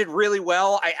tested really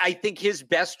well. I think his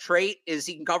best trait is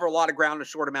he can cover a lot of ground in a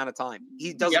short amount of time.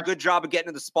 He does a good job of getting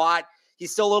to the spot.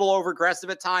 He's still a little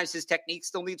over-aggressive at times. His technique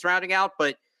still needs rounding out,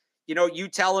 but, you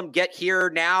tell him get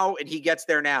here now, and he gets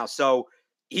there now. So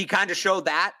he kind of showed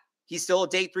that. He's still a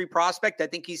day 3 prospect. I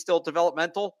think he's still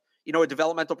developmental, a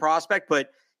developmental prospect.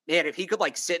 But, man, if he could,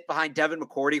 sit behind Devin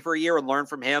McCourty for a year and learn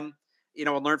from him,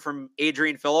 and learn from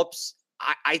Adrian Phillips,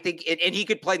 I think, and he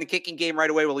could play in the kicking game right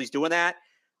away while he's doing that.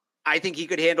 I think he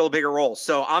could handle a bigger role.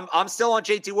 So I'm still on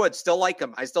JT Woods, still like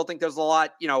him. I still think there's a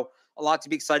lot to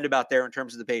be excited about there in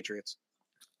terms of the Patriots.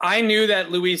 I knew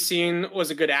that Louis Cine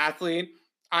was a good athlete.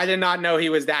 I did not know he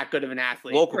was that good of an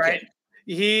athlete. Local right? Kid.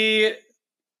 He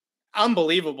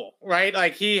unbelievable, right?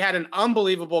 Like, he had an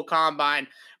unbelievable combine,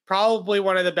 probably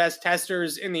one of the best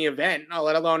testers in the event,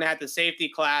 let alone at the safety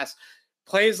class.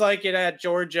 Plays like it at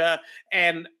Georgia.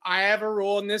 And I have a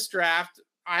rule in this draft.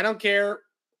 I don't care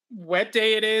what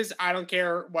day it is. I don't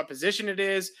care what position it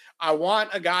is. I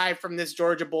want a guy from this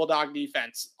Georgia Bulldog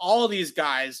defense. All of these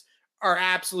guys are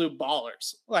absolute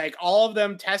ballers. Like, all of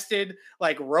them tested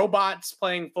like robots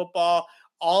playing football.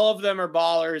 All of them are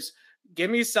ballers. Give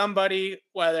me somebody,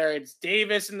 whether it's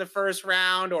Davis in the first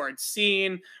round, or it's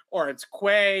Cine, or it's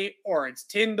Quay, or it's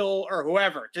Tyndall, or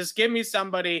whoever. Just give me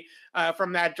somebody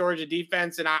from that Georgia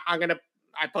defense, and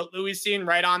I put Louis Cine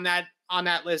right on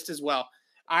that list as well.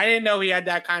 I didn't know he had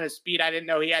that kind of speed. I didn't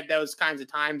know he had those kinds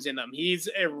of times in him. He's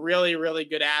a really, really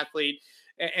good athlete,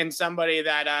 and somebody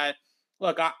that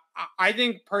look, I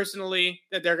think personally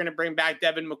that they're going to bring back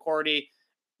Devin McCourty.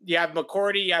 You have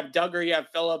McCourty, you have Duggar, you have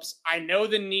Phillips. I know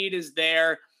the need is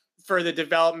there for the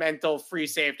developmental free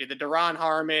safety, the Duron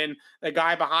Harmon, the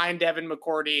guy behind Devin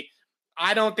McCourty.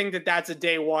 I don't think that that's a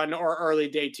day one or early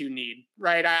day two need,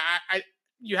 right?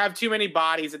 You have too many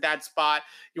bodies at that spot.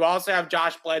 You also have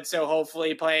Josh Bledsoe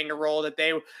hopefully playing a role that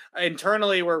they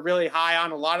internally were really high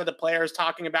on. A lot of the players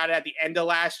talking about it at the end of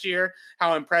last year,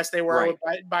 how impressed they were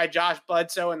by Josh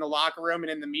Bledsoe in the locker room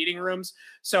and in the meeting rooms.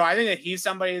 So I think that he's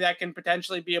somebody that can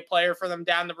potentially be a player for them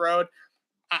down the road.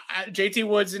 JT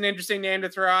Woods is an interesting name to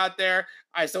throw out there.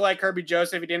 I still like Kirby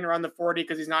Joseph. He didn't run the 40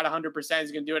 because he's not 100%.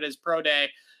 He's going to do it as pro day.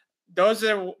 Those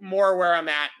are more where I'm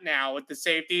at now with the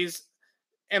safeties.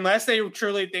 Unless they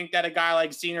truly think that a guy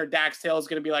like Zine or Dax Hill is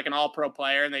going to be like an all-pro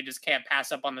player and they just can't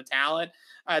pass up on the talent,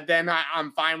 then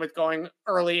I'm fine with going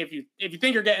early. If you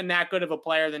think you're getting that good of a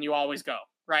player, then you always go,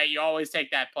 right? You always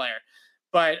take that player.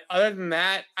 But other than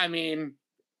that, I mean,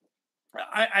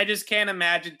 I just can't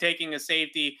imagine taking a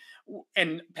safety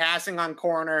and passing on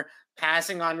corner,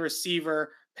 passing on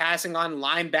receiver, passing on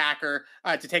linebacker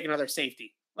to take another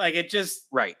safety. Like it just,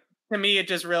 to me, it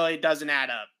just really doesn't add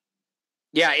up.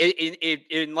 Yeah,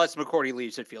 unless McCourty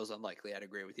leaves, it feels unlikely. I'd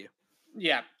agree with you.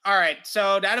 Yeah. All right.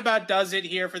 So that about does it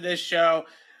here for this show.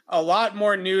 A lot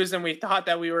more news than we thought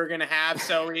that we were going to have.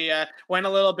 So we went a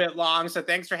little bit long. So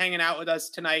thanks for hanging out with us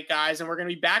tonight, guys. And we're going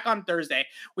to be back on Thursday.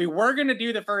 We were going to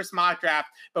do the first mock draft,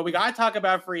 but we got to talk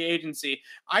about free agency.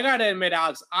 I got to admit,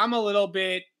 Alex, I'm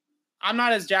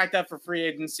not as jacked up for free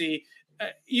agency.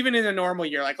 Even in a normal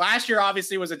year. Like last year,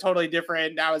 obviously, was a totally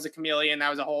different. That was a chameleon. That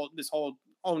was this whole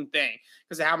own thing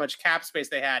because of how much cap space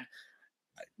they had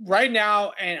right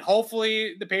now. And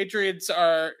hopefully the Patriots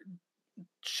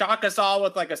shock us all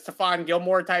with like a Stephon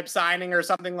Gilmore type signing or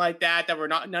something like that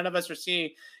none of us are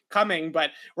seeing coming. But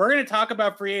we're going to talk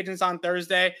about free agents on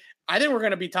Thursday. I think we're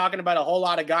going to be talking about a whole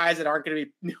lot of guys that aren't going to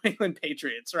be New England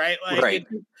Patriots, right? Like it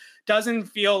doesn't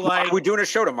feel like. Are we doing a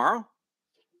show tomorrow?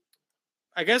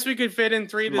 I guess we could fit in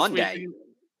 3 this Monday. week.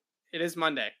 It is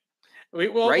Monday.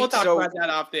 We'll talk about that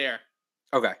off the air.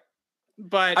 Okay.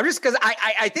 But I'm just because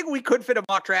I think we could fit a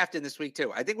mock draft in this week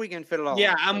too. I think we can fit it all.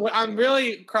 Yeah, I'm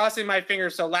really crossing my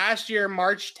fingers. So last year,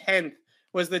 March 10th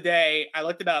was the day. I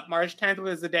looked it up. March 10th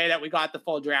was the day that we got the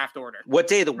full draft order. What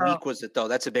day of the week was it though?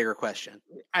 That's a bigger question.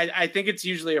 I think it's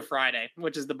usually a Friday,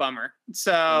 which is the bummer.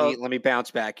 So let me bounce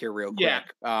back here real quick. Yeah.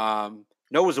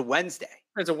 No, it was a Wednesday.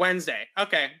 It's a Wednesday.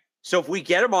 Okay. So if we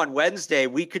get them on Wednesday,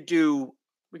 we could do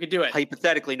it.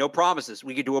 Hypothetically, no promises.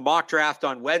 We could do a mock draft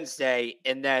on Wednesday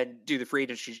and then do the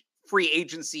free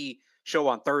agency show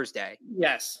on Thursday.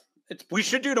 Yes. We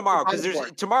should do tomorrow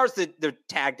because tomorrow's the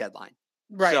tag deadline.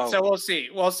 Right. So we'll see.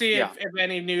 We'll see if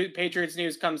any new Patriots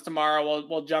news comes tomorrow.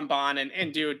 We'll jump on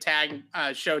and do a tag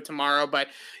show tomorrow. But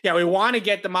yeah, we want to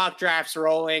get the mock drafts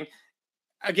rolling.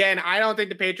 Again, I don't think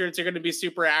the Patriots are going to be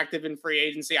super active in free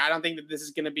agency. I don't think that this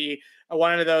is going to be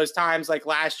one of those times like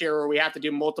last year where we have to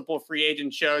do multiple free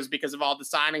agent shows because of all the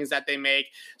signings that they make.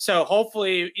 So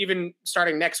hopefully even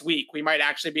starting next week, we might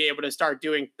actually be able to start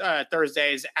doing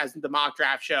Thursdays as the mock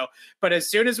draft show. But as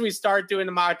soon as we start doing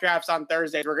the mock drafts on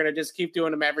Thursdays, we're going to just keep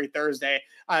doing them every Thursday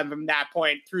from that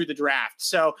point through the draft.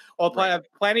 So we'll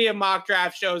have plenty of mock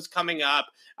draft shows coming up.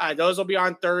 Those will be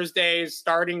on Thursdays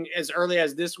starting as early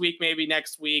as this week, maybe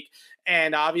next week.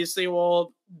 And obviously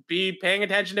we'll be paying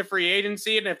attention to free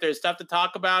agency. And if there's stuff to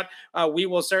talk about, we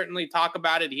will certainly talk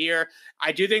about it here.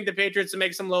 I do think the Patriots will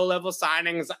make some low-level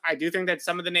signings. I do think that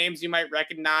some of the names you might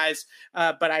recognize,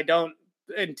 but I don't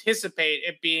anticipate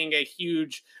it being a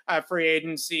huge free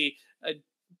agency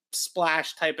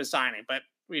splash type of signing. But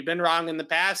we've been wrong in the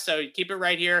past, so keep it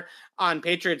right here on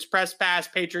Patriots Press Pass,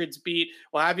 Patriots Beat.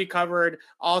 We'll have you covered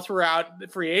all throughout the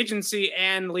free agency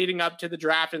and leading up to the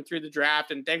draft and through the draft.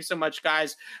 And thanks so much,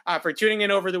 guys, for tuning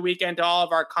in over the weekend to all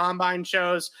of our Combine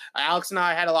shows. Alex and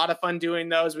I had a lot of fun doing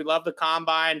those. We love the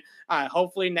Combine.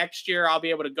 Hopefully next year I'll be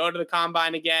able to go to the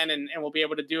Combine again, and we'll be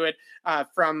able to do it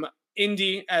from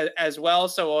Indy as well.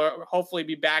 So we'll hopefully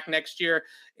be back next year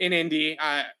in Indy.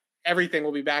 Everything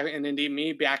will be back in Indy,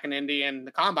 me back in Indy, and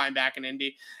the Combine back in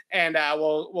Indy, and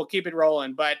we'll keep it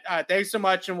rolling. But thanks so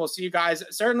much, and we'll see you guys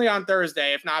certainly on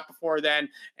Thursday, if not before then.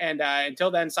 And until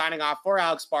then, signing off for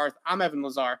Alex Barth, I'm Evan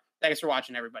Lazar. Thanks for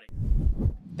watching, everybody.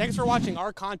 Thanks for watching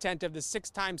our content of the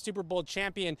 6-time Super Bowl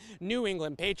champion New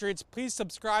England Patriots. Please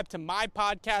subscribe to my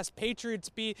podcast, Patriots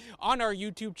Beat, on our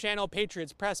YouTube channel,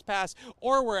 Patriots Press Pass,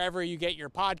 or wherever you get your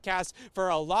podcasts for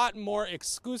a lot more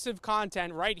exclusive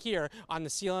content right here on the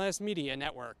CLNS Media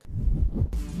Network.